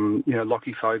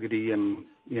 Lockie Fogarty and,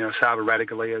 Sava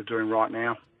Radigali are doing right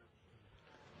now.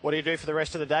 What do you do for the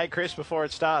rest of the day, Chris, before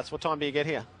it starts? What time do you get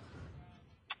here?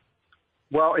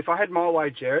 Well, if I had my way,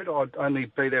 Jared, I'd only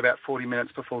be there about 40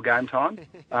 minutes before game time.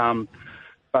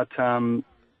 But Sophia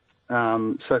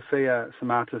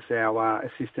Samatas, our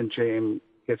assistant GM,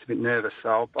 gets a bit nervous.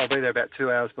 So I'll be there about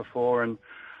 2 hours before and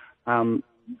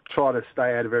try to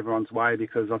stay out of everyone's way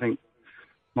because I think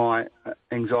my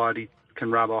anxiety can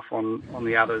rub off on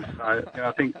the others. So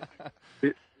I think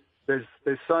there's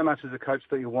so much as a coach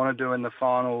that you want to do in the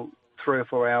final 3 or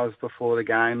 4 hours before the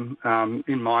game,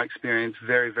 in my experience,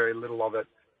 very, very little of it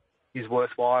is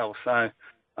worthwhile. So,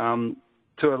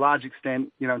 to a large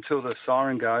extent, until the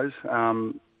siren goes,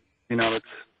 let's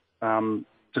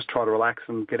just try to relax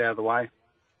and get out of the way.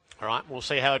 All right, we'll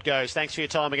see how it goes. Thanks for your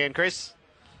time again, Chris.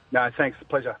 No, thanks.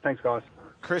 Pleasure. Thanks, guys.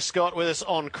 Chris Scott with us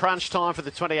on Crunch Time for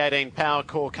the 2018 Power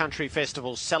Core Country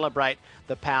Festival. Celebrate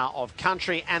the power of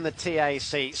country, and the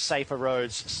TAC Safer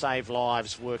Roads Save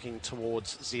Lives, working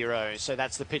towards zero. So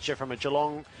that's the picture from a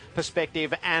Geelong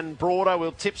perspective and broader.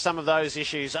 We'll tip some of those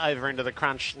issues over into the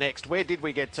Crunch next. Where did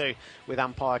we get to with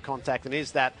umpire contact, and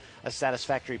is that a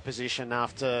satisfactory position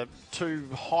after 2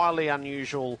 highly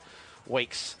unusual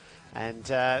weeks? And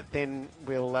then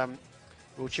we'll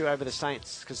chew over the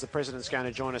Saints, because the President's going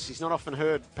to join us. He's not often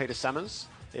heard, Peter Summers.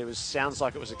 Sounds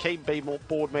like it was a key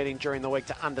board meeting during the week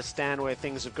to understand where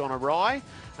things have gone awry,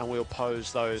 and we'll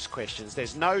pose those questions.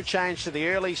 There's no change to the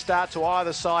early start to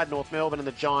either side, North Melbourne and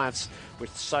the Giants,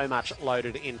 with so much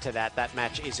loaded into that. That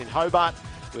match is in Hobart.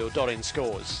 We'll dot in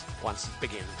scores once it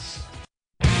begins.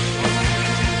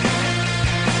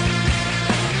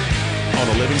 On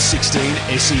 1116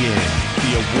 SEN,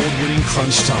 the award-winning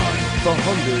Crunch Time. The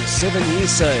Honda's 7-year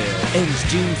sale ends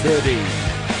June 13.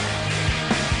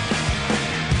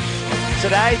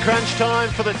 Today, Crunch Time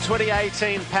for the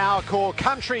 2018 Power Core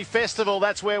Country Festival.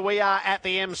 That's where we are at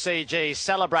the MCG.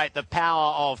 Celebrate the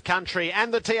power of country,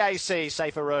 and the TAC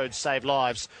Safer Roads Save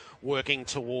Lives, working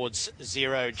towards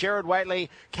zero. Gerard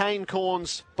Whateley, Kane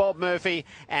Corns, Bob Murphy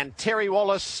and Terry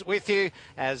Wallace with you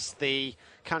as the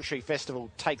Country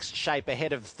Festival takes shape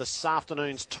ahead of this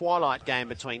afternoon's twilight game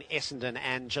between Essendon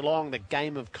and Geelong. The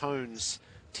game of cones.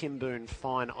 Timboon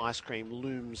Fine Ice Cream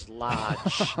looms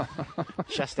large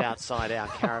just outside our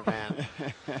caravan.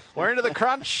 We're into the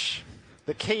Crunch.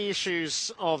 The key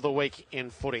issues of the week in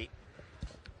footy.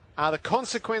 Are the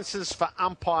consequences for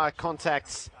umpire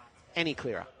contacts any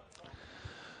clearer?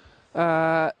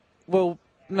 Well,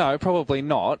 no, probably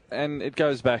not. And it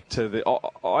goes back to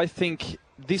I think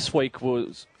this week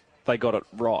they got it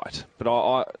right.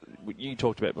 But you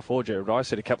talked about before, Gerard. I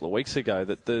said a couple of weeks ago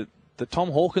that the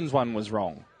Tom Hawkins one was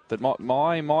wrong. That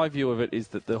my view of it is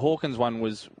that the Hawkins one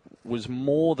was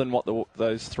more than what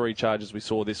those 3 charges we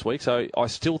saw this week. So I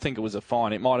still think it was a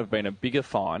fine. It might have been a bigger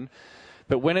fine.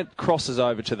 But when it crosses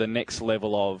over to the next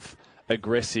level of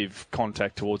aggressive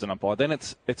contact towards an umpire, then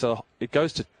it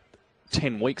goes to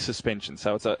 10 week suspension.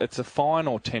 So it's a fine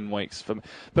or 10 weeks.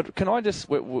 But can I just,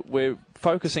 we're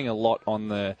focusing a lot on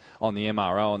the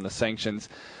MRO and the sanctions.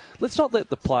 Let's not let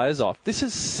the players off. This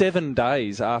is 7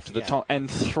 days after the time,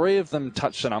 and 3 of them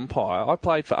touched an umpire. I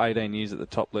played for 18 years at the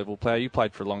top level. Player, you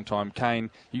played for a long time. Kane,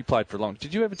 you played for a long time.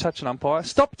 Did you ever touch an umpire?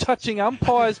 Stop touching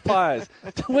umpires, players.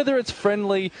 Whether it's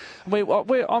friendly.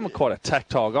 I'm quite a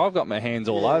tactile guy. I've got my hands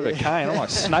all over Kane. I'm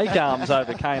like snake arms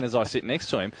over Kane as I sit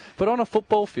next to him. But on a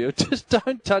football field, just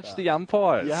don't touch the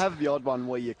umpires. You have the odd one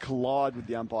where you collide with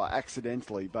the umpire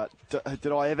accidentally, but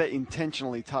did I ever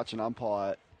intentionally touch an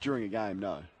umpire during a game?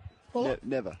 No. Well,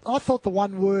 never. I thought the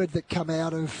one word that came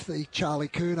out of the Charlie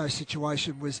Curnow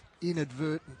situation was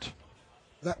inadvertent.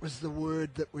 That was the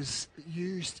word that was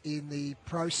used in the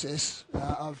process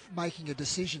of making a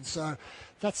decision. So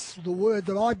that's the word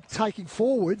that I'm taking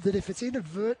forward, that if it's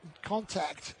inadvertent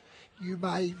contact, you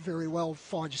may very well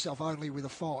find yourself only with a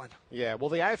fine. Yeah, well,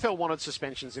 the AFL wanted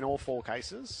suspensions in all 4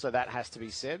 cases, so that has to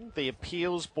be said. The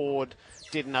appeals board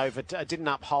didn't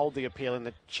uphold the appeal in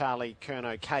the Charlie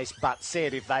Curnow case, but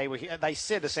said they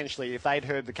said essentially if they'd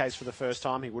heard the case for the first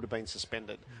time, he would have been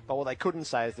suspended. But what they couldn't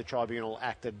say is the tribunal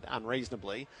acted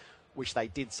unreasonably, which they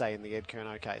did say in the Ed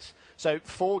Curnow case. So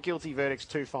 4 guilty verdicts,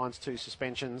 2 fines, 2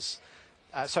 suspensions.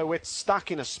 So we're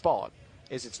stuck in a spot.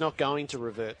 It's not going to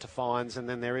revert to fines, and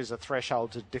then there is a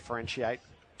threshold to differentiate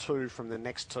 2 from the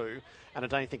next 2. And I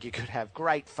don't think you could have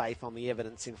great faith on the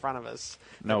evidence in front of us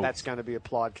that that's going to be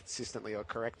applied consistently or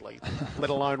correctly, let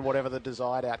alone whatever the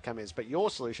desired outcome is. But your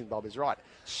solution, Bob, is right.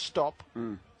 Stop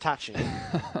touching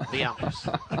the umps.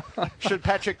 Should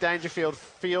Patrick Dangerfield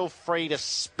feel free to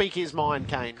speak his mind,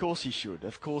 Kane? Of course he should.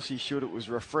 Of course he should. It was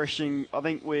refreshing. I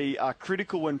think we are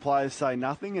critical when players say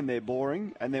nothing and they're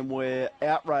boring, and then we're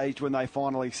outraged when they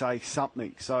finally say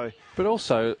something. So, but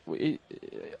also, he's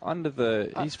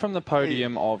from the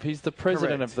podium he's the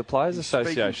president correct. of the Players He's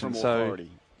Association. From so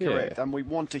authority. Correct. And we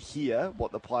want to hear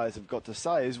what the players have got to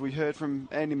say, as we heard from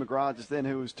Andy McGrath just then,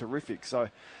 who was terrific. So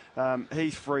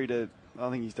he's free to. I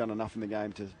think he's done enough in the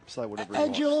game to say whatever he wants.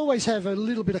 And you'll always have a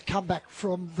little bit of comeback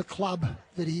from the club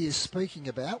that he is speaking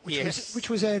about, which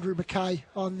was Andrew McKay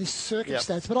on this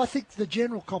circumstance. Yep. But I think the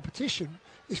general competition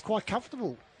is quite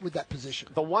comfortable with that position.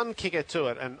 The one kicker to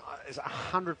it, and is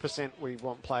 100% we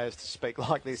want players to speak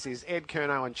like this, is Ed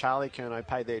Curnow and Charlie Curnow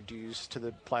paid their dues to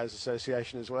the Players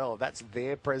Association as well. That's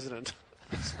their president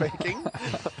speaking. I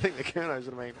think the Curnows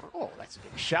would have been, oh, that's a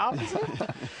bit sharp, isn't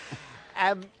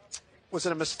it? Was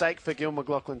it a mistake for Gil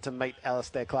McLachlan to meet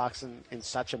Alistair Clarkson in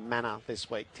such a manner this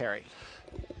week, Terry?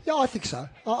 Yeah, I think so.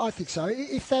 I think so.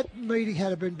 If that meeting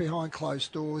had been behind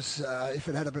closed doors, if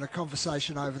it had been a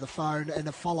conversation over the phone and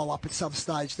a follow-up at some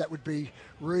stage, that would be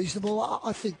reasonable.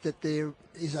 I think that there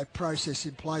is a process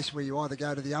in place where you either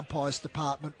go to the umpires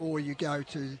department or you go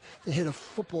to the head of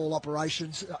football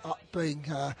operations, being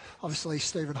obviously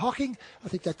Stephen Hocking. I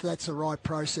think that's the right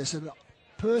process. And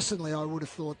personally, I would have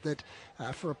thought that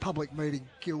for a public meeting,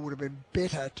 Gil would have been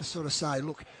better to sort of say,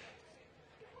 look,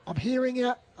 I'm hearing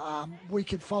you. We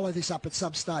can follow this up at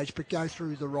some stage, but go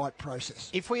through the right process.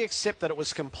 If we accept that it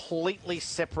was completely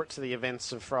separate to the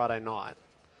events of Friday night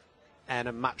and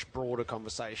a much broader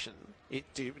conversation,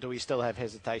 do we still have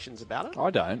hesitations about it? I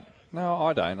don't. No,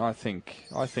 I don't. I think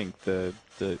the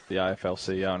AFL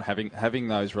CEO and having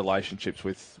those relationships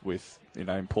with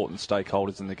important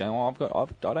stakeholders in the game, I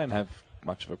don't have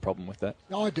much of a problem with that.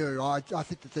 I do. I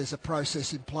think that there's a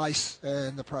process in place,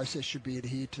 and the process should be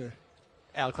adhered to.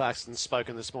 Al Clarkson's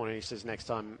spoken this morning. He says next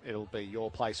time it'll be your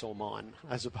place or mine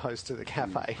as opposed to the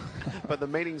cafe. But the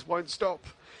meetings won't stop.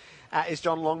 Is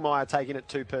John Longmire taking it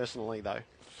too personally, though?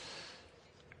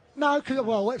 No,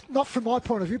 well, not from my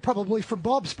point of view, probably from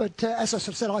Bob's. But as I sort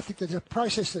of said, I think there's a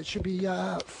process that should be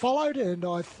followed, and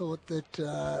I thought that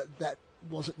that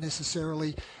wasn't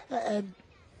necessarily. And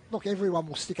look, everyone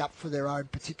will stick up for their own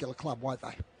particular club, won't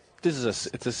they?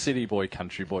 It's a city boy,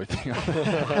 country boy thing.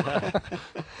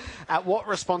 What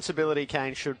responsibility,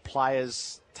 Kane, should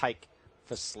players take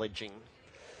for sledging?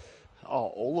 Oh,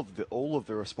 all of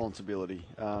the responsibility.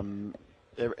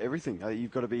 Everything.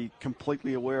 You've got to be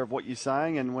completely aware of what you're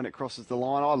saying, and when it crosses the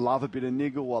line, I love a bit of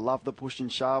niggle, I love the push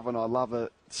and shove, and I love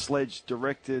a sledge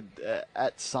directed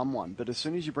at someone. But as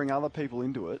soon as you bring other people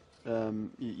into it,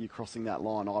 you're crossing that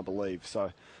line, I believe.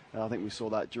 So I think we saw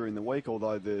that during the week,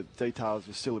 although the details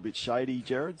were still a bit shady,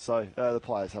 Jared. So the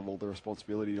players have all the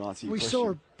responsibility to answer your question. We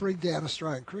saw it bring down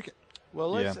Australian cricket.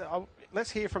 Well,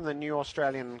 let's hear from the new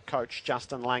Australian coach,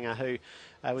 Justin Langer,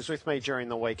 who was with me during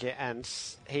the week, and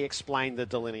he explained the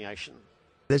delineation.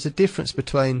 There's a difference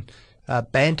between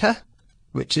banter,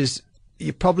 which is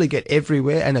you probably get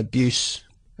everywhere, and abuse.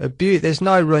 There's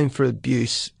no room for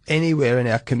abuse anywhere in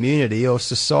our community or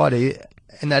society,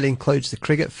 and that includes the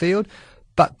cricket field.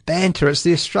 But banter, it's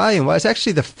the Australian way. It's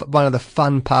actually one of the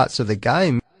fun parts of the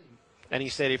game. And he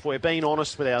said, if we're being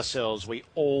honest with ourselves, we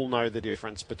all know the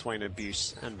difference between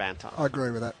abuse and banter. I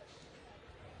agree with that.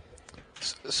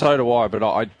 So do I, but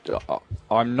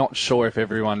I'm not sure if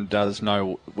everyone does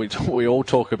know. We all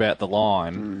talk about the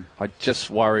line. I just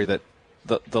worry that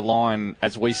the line,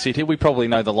 as we sit here, we probably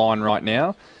know the line right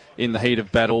now. In the heat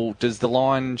of battle, does the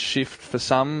line shift for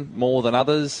some more than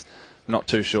others? Not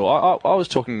too sure. I was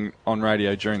talking on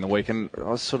radio during the week, and I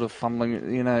was sort of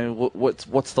fumbling,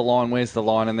 what's the line, where's the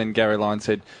line? And then Gary Lyon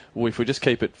said, well, if we just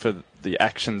keep it for the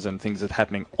actions and things that are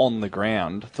happening on the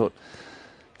ground, I thought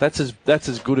that's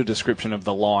as good a description of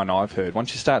the line I've heard.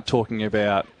 Once you start talking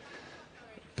about,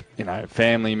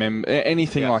 family member,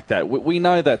 anything like that, we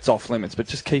know that's off limits, but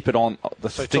just keep it on the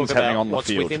things happening on the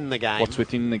field. What's within the game. What's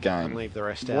within the game. And leave the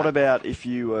rest out. What about if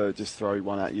you were, just throw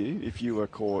one at you, if you were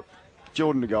caught,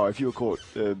 Jordan De Goey, if you were caught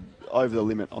over the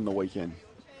limit on the weekend,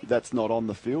 that's not on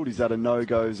the field. Is that a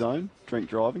no-go zone, drink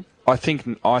driving? I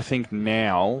think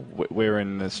now we're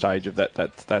in the stage of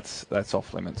that's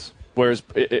off limits. Whereas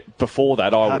before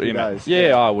that,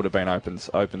 I would have been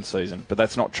open season, but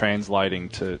that's not translating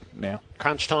to now.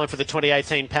 Crunch time for the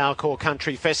 2018 Powercore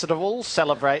Country Festival.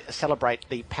 Celebrate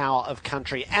the power of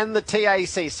country and the TAC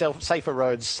Safer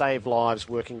Roads Save Lives,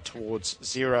 working towards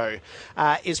zero.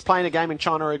 Is playing a game in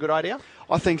China a good idea?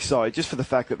 I think so, just for the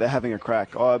fact that they're having a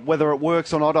crack. Whether it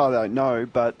works or not, I don't know,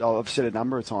 but I've said a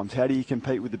number of times, how do you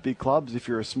compete with the big clubs if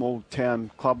you're a small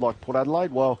town club like Port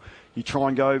Adelaide? Well, you try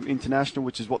and go international,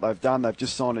 which is what they've done. They've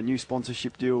just signed a new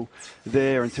sponsorship deal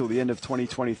there until the end of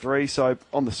 2023. So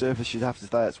on the surface, you'd have to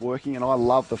say it's working. And I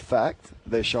love the fact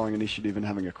they're showing initiative and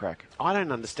having a crack. I don't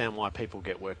understand why people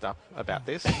get worked up about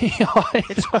this.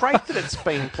 It's great that it's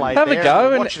being played have there. A go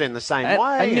and watch it in the same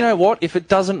way. And you know what? If it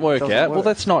doesn't work out, well,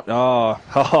 that's not...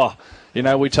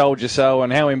 we told you so,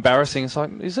 and how embarrassing. It's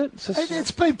like, is it?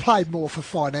 It's been played more for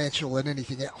financial than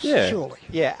anything else, surely.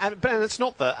 Yeah, and it's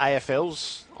not the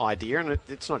AFL's idea, and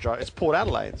it's not. It's Port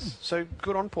Adelaide's. So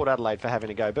good on Port Adelaide for having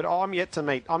a go. But I'm yet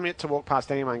to walk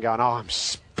past anyone going, I'm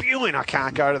spewing spewing, I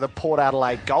can't go to the Port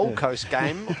Adelaide Gold Coast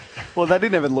game. Well, they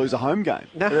didn't even lose a home game.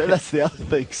 No. That's the other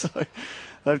thing. So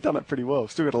they've done it pretty well.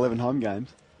 Still got 11 home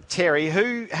games. Terry,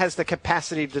 who has the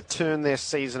capacity to turn their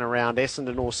season around,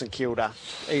 Essendon or St Kilda,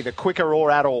 either quicker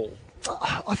or at all?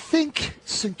 I think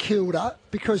St Kilda,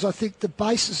 because I think the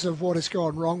basis of what has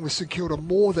gone wrong with St Kilda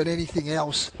more than anything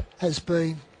else has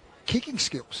been kicking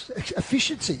skills,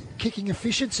 kicking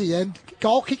efficiency and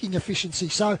goal kicking efficiency.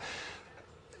 So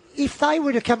if they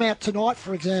were to come out tonight,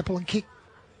 for example, and kick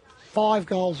 5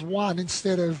 goals 1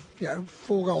 instead of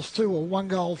 4 goals 2 or 1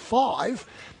 goal 5,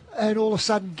 and all of a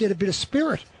sudden get a bit of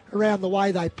spirit around the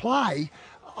way they play,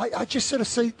 I just sort of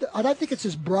see, I don't think it's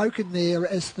as broken there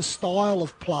as the style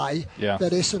of play that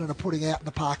Essendon are putting out in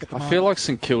the park at the moment. I feel like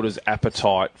St Kilda's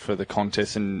appetite for the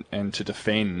contest and to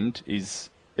defend is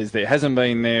there. It hasn't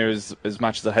been there as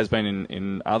much as it has been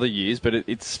in other years, but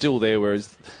it's still there,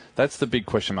 whereas that's the big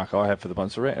question mark I have for the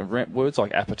Bunnies. Words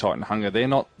like appetite and hunger, they're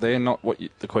not what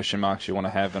the question marks you want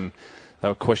to have, and they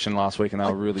were questioned last week and they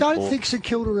were really poor. I don't think St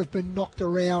Kilda have been knocked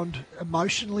around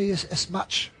emotionally as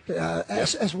much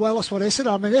as well as what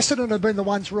Essendon. I mean, Essendon have been the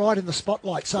ones right in the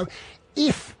spotlight. So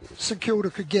if St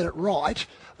Kilda could get it right,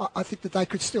 I think that they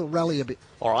could still rally a bit.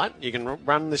 All right, you can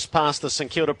run this past the St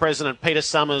Kilda president, Peter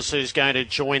Summers, who's going to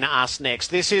join us next.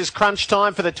 This is crunch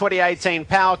time for the 2018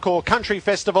 Powercore Country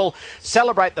Festival.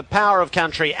 Celebrate the power of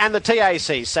country and the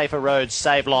TAC, Safer Roads,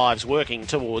 Save Lives, working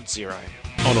towards zero.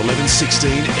 On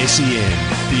 1116 SEN,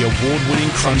 the award-winning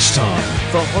Crunch Time.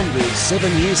 For Honda's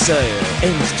 7-year sale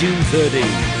ends June 13.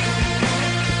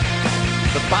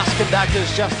 The bus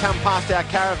conductors just come past our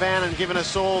caravan and given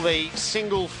us all the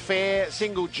single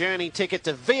journey ticket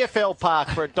to VFL Park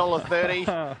for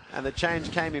 $1.30, and the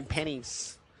change came in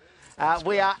pennies.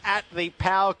 We are at the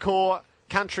Powercore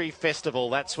Country Festival.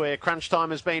 That's where Crunch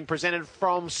Time has been presented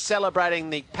from, celebrating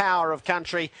the power of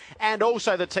country and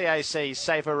also the TAC,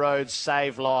 Safer Roads,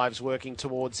 Save Lives, working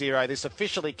towards zero. This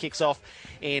officially kicks off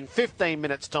in 15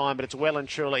 minutes' time, but it's well and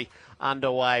truly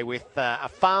underway with a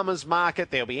farmers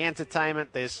market. There'll be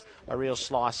entertainment. There's a real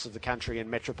slice of the country in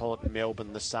metropolitan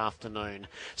Melbourne this afternoon.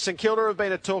 St Kilda have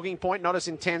been a talking point, not as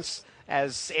intense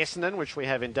as Essendon, which we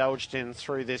have indulged in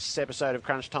through this episode of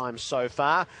Crunch Time so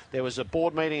far. There was a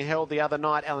board meeting held the other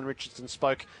night. Alan Richardson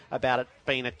spoke about it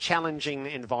being a challenging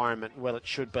environment. Well, it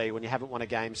should be when you haven't won a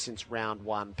game since round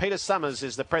 1. Peter Summers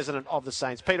is the president of the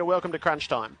Saints. Peter, welcome to Crunch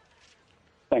Time.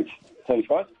 Thanks,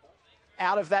 guys.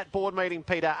 Out of that board meeting,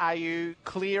 Peter, are you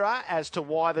clearer as to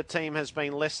why the team has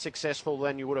been less successful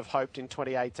than you would have hoped in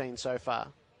 2018 so far?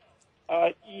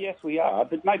 Yes, we are,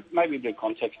 but maybe a bit of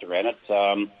context around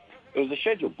it. It was a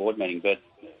scheduled board meeting, but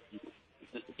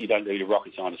you don't need a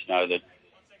rocket scientist to know that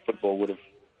football would have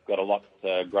got a lot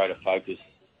greater focus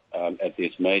at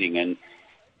this meeting. And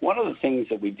one of the things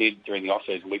that we did during the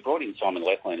off-season, we brought in Simon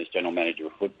Lethlean as General Manager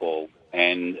of Football,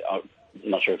 and I'm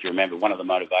not sure if you remember, one of the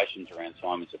motivations around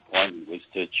Simon's appointment was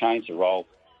to change the role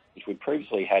which we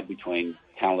previously had between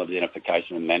talent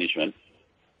identification and management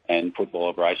and football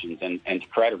operations, and to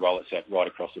create a role that sat right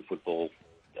across the football,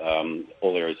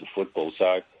 all areas of football.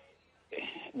 So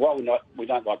while we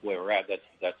don't like where we're at,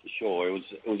 that's for sure. It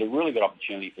was a really good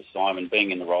opportunity for Simon,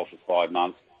 being in the role for 5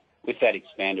 months, with that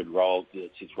expanded role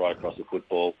that sits right across the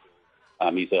football.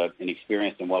 He's an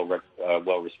experienced and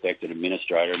well-respected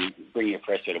administrator, and bringing a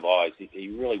fresh set of eyes, he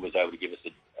really was able to give us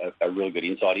a really good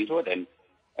insight into it. And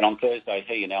on Thursday,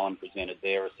 he and Alan presented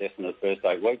their assessment of the first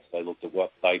 8 weeks. They looked at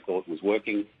what they thought was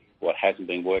working, what hasn't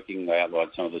been working. They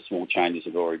outlined some of the small changes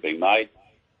that had already been made.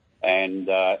 And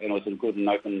it was a good and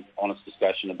open, honest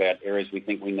discussion about areas we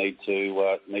think we need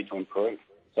to improve.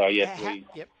 So yes,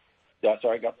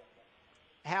 sorry, go.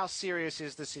 How serious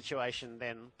is the situation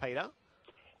then, Peter?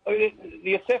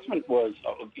 The assessment was,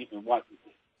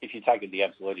 if you take it the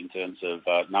absolute in terms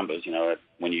of numbers,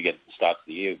 when you get the start of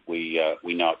the year,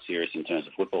 we know it's serious in terms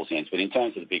of football sense. But in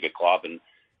terms of the bigger club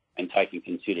and taking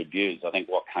considered views, I think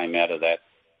what came out of that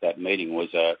meeting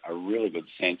was a really good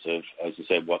sense of, as I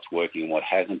said, what's working and what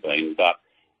hasn't been. But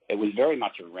it was very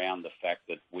much around the fact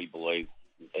that we believe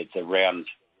it's around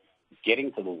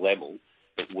getting to the level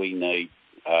that we need,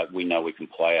 we know we can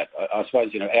play at. I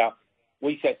suppose,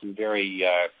 we set some very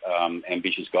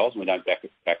ambitious goals, and we don't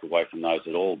back away from those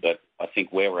at all. But I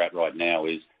think where we're at right now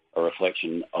is a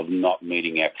reflection of not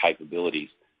meeting our capabilities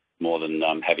more than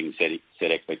having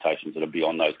set expectations that are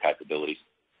beyond those capabilities.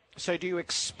 So do you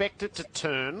expect it to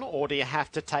turn, or do you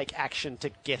have to take action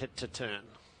to get it to turn?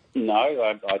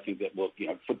 No, I think that,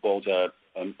 football's a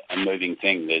moving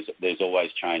thing. There's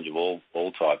always change of all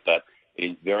type, but it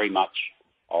is very much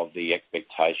of the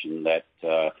expectation that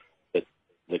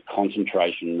the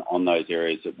concentration on those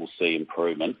areas that will see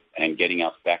improvement and getting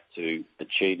us back to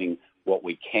achieving what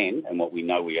we can and what we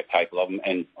know we are capable of,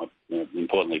 and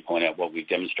importantly point out what we've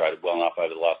demonstrated well enough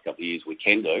over the last couple of years we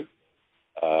can do.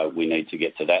 We need to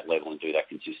get to that level and do that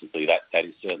consistently. That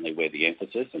is certainly where the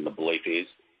emphasis and the belief is.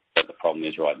 But the problem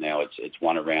is right now it's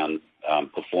one around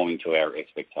performing to our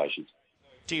expectations.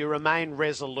 Do you remain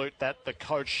resolute that the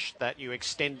coach that you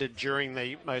extended during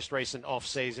the most recent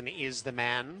off-season is the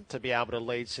man to be able to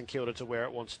lead St Kilda to where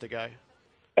it wants to go?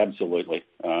 Absolutely.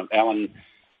 Alan,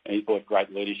 he's brought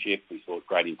great leadership, he's brought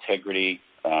great integrity,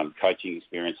 coaching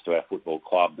experience to our football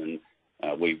club, and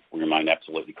we remain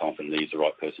absolutely confident that he's the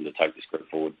right person to take this group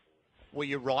forward. Were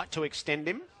you right to extend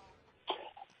him?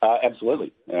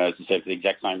 Absolutely. As I said, for the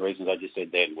exact same reasons I just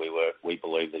said then, we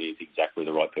believe that he's exactly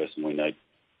the right person we need.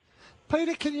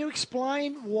 Peter, can you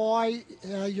explain why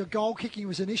your goal kicking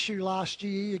was an issue last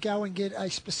year? You go and get a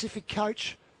specific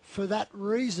coach for that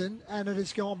reason, and it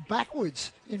has gone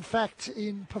backwards, in fact,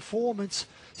 in performance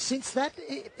since that.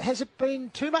 Has it been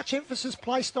too much emphasis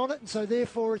placed on it, and so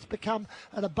therefore it's become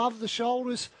an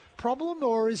above-the-shoulders problem,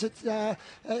 or is it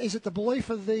the belief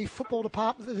of the football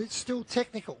department that it's still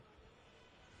technical?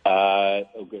 I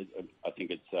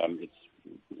think it's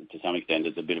to some extent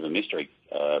it's a bit of a mystery,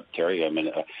 Terry. I mean,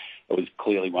 it was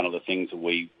clearly one of the things that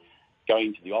we, going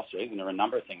into the off-season, there are a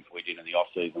number of things we did in the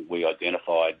off-season we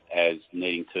identified as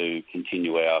needing to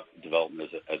continue our development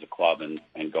as a club,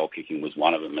 and goal kicking was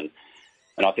one of them. And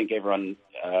I think everyone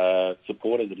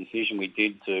supported the decision we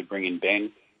did to bring in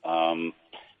Ben.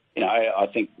 I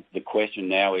think the question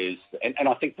now is, and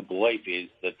I think the belief is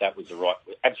that was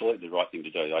absolutely the right thing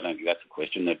to do. I don't think that's a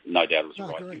question. That no doubt it was the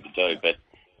right thing to do, but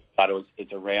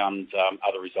it's around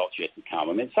other results yet to come.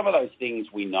 I mean, some of those things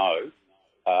we know,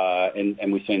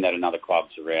 and we've seen that in other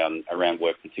clubs around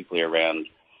work, particularly around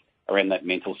that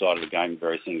mental side of the game,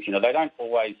 various things. They don't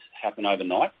always happen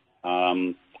overnight.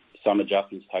 Some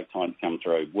adjustments take time to come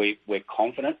through. We're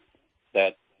confident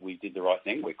that we did the right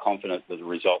thing. We're confident that the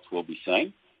results will be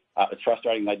seen. It's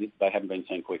frustrating they haven't been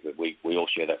seen quickly. We all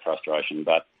share that frustration,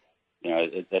 but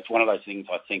that's one of those things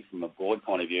I think from a board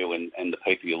point of view and the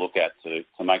people you look at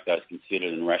to make those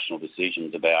considered and rational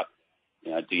decisions about,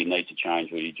 do you need to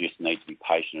change, or do you just need to be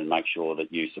patient and make sure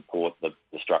that you support the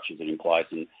structures that are in place?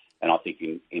 And I think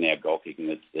in our goal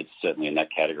kicking, it's certainly in that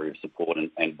category of support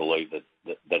and believe that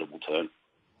it will turn.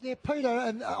 Yeah, Peter,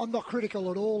 and I'm not critical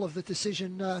at all of the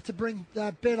decision to bring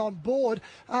Ben on board.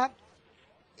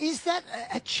 Is that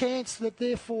a chance that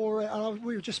therefore,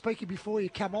 we were just speaking before you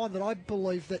come on, that I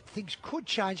believe that things could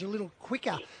change a little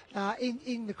quicker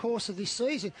in the course of this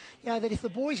season? That if the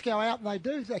boys go out and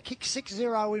they kick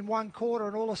 6-0 in one quarter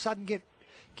and all of a sudden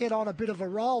get on a bit of a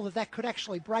roll, that could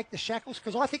actually break the shackles?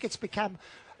 Because I think it's become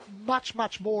much,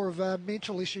 much more of a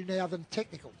mental issue now than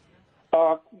technical.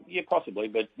 Yeah, possibly,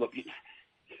 but look,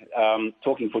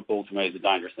 talking football to me is a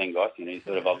dangerous thing, guys. You're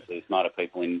sort of obviously smarter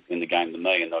people in the game than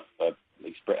me, and I've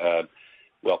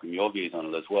welcome your views on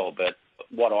it as well. But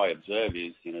what I observe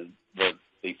is,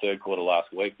 the third quarter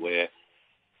last week where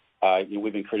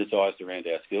we've been criticised around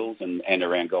our skills and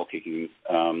around goal kicking.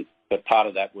 But part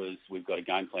of that was we've got a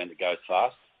game plan that goes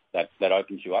fast, that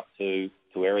opens you up to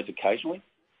errors occasionally.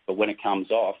 But when it comes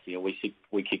off,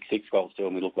 we kick 6 goals to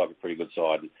them, we look like a pretty good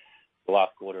side. The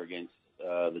last quarter against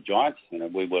the Giants,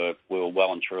 we were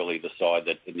well and truly the side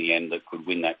that in the end that could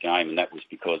win that game, and that was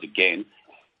because, again,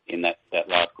 in that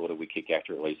last quarter we kick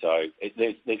accurately. So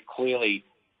there's clearly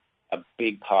a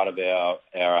big part of our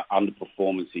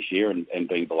underperformance this year and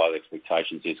being below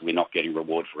expectations is we're not getting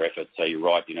reward for effort. So you're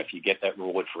right, if you get that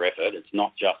reward for effort, it's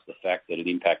not just the fact that it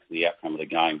impacts the outcome of the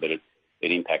game, but it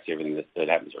impacts everything that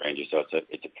happens around you. So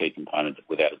it's a key component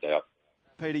without a doubt.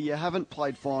 Peter, you haven't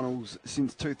played finals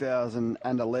since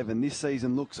 2011. This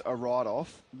season looks a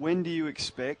write-off. When do you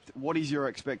expect, what is your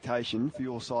expectation for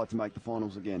your side to make the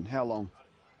finals again? How long?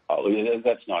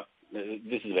 That's not.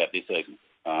 This is about this season.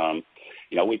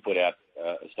 We put out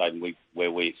a statement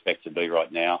where we expect to be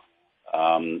right now.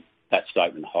 That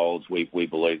statement holds. We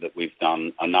believe that we've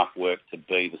done enough work to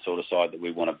be the sort of side that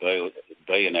we want to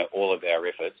be, and all of our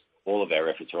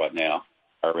efforts right now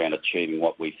are around achieving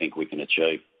what we think we can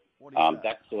achieve.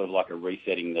 That's sort of like a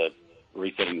resetting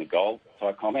the goal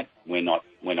type comment. We're not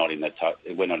in that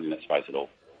space at all.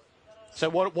 So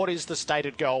what is the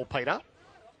stated goal, Peter?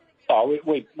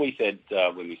 We said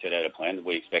when we set out a plan that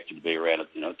we expected to be around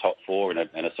top 4 and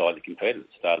a side that competed at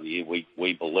the start of the year.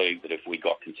 We believed that if we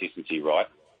got consistency right,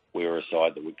 we were a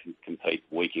side that would compete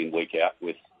week in, week out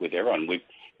with everyone.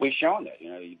 We've shown that.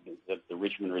 The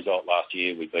Richmond result last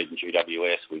year, we've beaten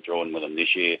GWS, we've drawn with them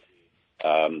this year.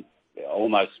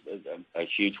 almost a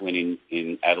huge win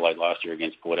in Adelaide last year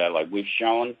against Port Adelaide. We've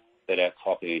shown that our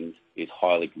top end is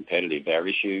highly competitive. Our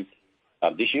issue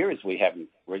this year is we haven't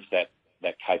reached that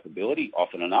capability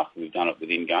often enough. We've done it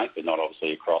within games, but not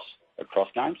obviously across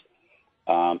games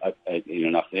in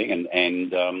enough thing.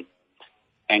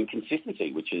 And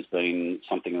consistency, which has been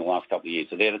something in the last couple of years.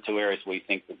 So they're the two areas we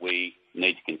think that we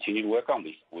need to continue to work on.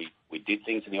 We did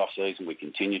things in the off-season. We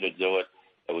continue to do it.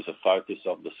 There was a focus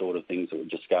of the sort of things that were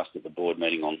discussed at the board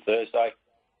meeting on Thursday,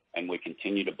 and we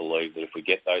continue to believe that if we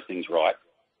get those things right,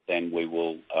 then we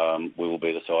will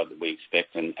be the side that we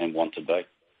expect and want to be.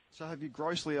 So have you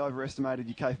grossly overestimated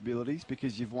your capabilities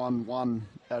because you've won 1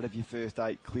 out of your first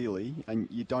 8 clearly, and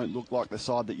you don't look like the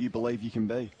side that you believe you can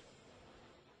be?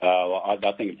 Well,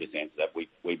 I think I've just answered that.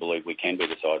 We believe we can be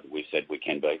the side that we've said we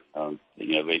can be.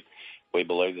 We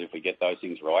believe that if we get those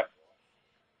things right,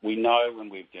 we know when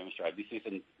we've demonstrated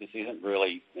this isn't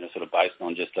really sort of based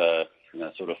on just a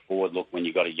sort of forward look when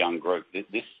you've got a young group.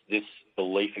 This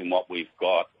belief in what we've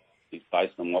got is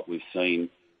based on what we've seen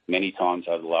many times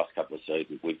over the last couple of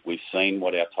seasons. We've seen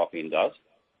what our top end does.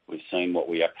 We've seen what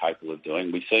we are capable of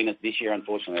doing. We've seen it this year,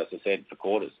 unfortunately, as I said, for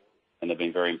quarters, and they've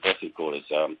been very impressive quarters.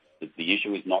 The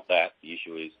issue is not that. The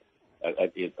issue is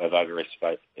of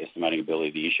overestimating ability.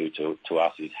 The issue to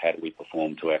us is how do we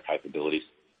perform to our capabilities.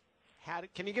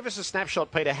 Can you give us a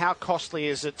snapshot, Peter? How costly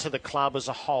is it to the club as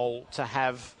a whole to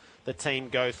have the team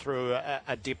go through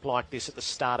a dip like this at the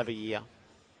start of a year?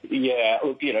 Yeah,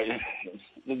 look, the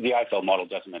AFL model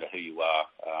doesn't matter who you are.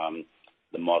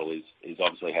 The model is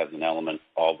obviously has an element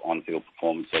of on-field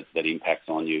performance that impacts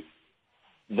on you.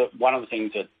 One of the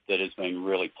things that has been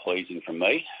really pleasing for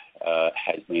me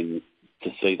has been to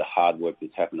see the hard work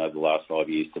that's happened over the last 5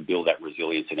 years to build that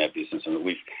resilience in our business. And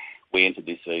we entered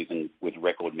this season with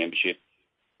record membership.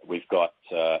 We've got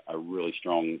a really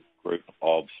strong group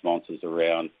of sponsors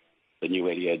around the new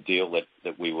Etihad deal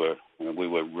that we were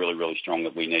really, really strong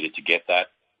that we needed to get that.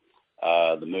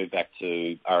 The move back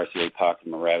to RSEA Park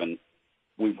in Moorabbin,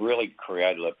 we've really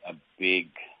created a big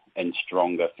and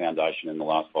stronger foundation in the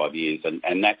last 5 years.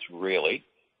 And that's really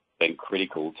been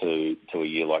critical to a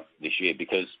year like this year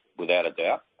because, without a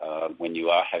doubt, when you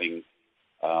are having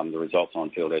the results on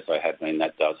field as they have been,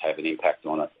 that does have an impact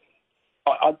on it.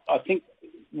 I think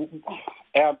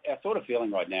our sort of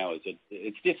feeling right now is that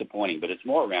it's disappointing, but it's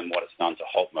more around what it's done to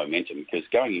halt momentum because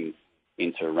going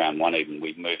into round one even,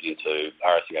 we've moved into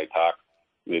RSEA Park,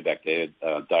 moved back there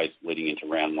days leading into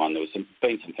round one. There was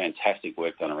been some fantastic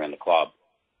work done around the club.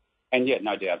 And yet,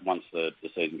 no doubt, once the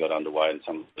season got underway and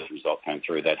some of the results came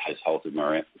through, that has halted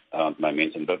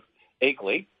momentum. But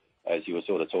equally, as you were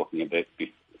sort of talking a bit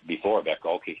before about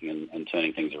goal kicking and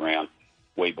turning things around,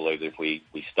 we believe that if we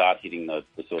start hitting the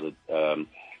sort of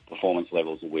performance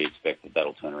levels that we expect,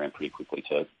 that'll turn around pretty quickly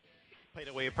too.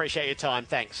 Peter, we appreciate your time.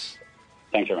 Thanks.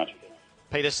 Thanks very much.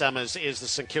 Peter Summers is the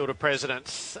St Kilda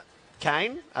president.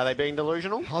 Kane, are they being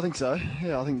delusional? I think so.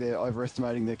 Yeah, I think they're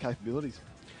overestimating their capabilities.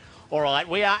 All right,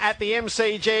 we are at the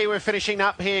MCG. We're finishing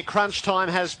up here. Crunch time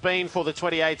has been for the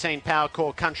 2018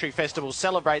 Powercore Country Festival.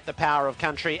 Celebrate the power of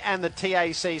country and the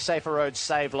TAC Safer Roads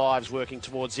Save Lives working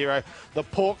towards zero. The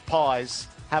pork pies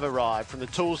have arrived from the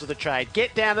tools of the trade.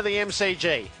 Get down to the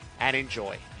MCG and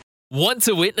enjoy. Want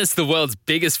to witness the world's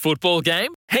biggest football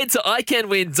game? Head to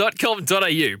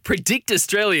iCanWin.com.au, predict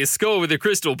Australia's score with a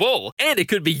crystal ball, and it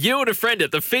could be you and a friend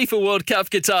at the FIFA World Cup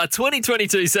Qatar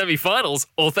 2022 semi-finals,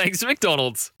 all thanks to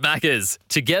McDonald's. Maccas,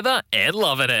 together and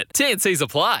loving it. TNCs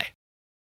apply.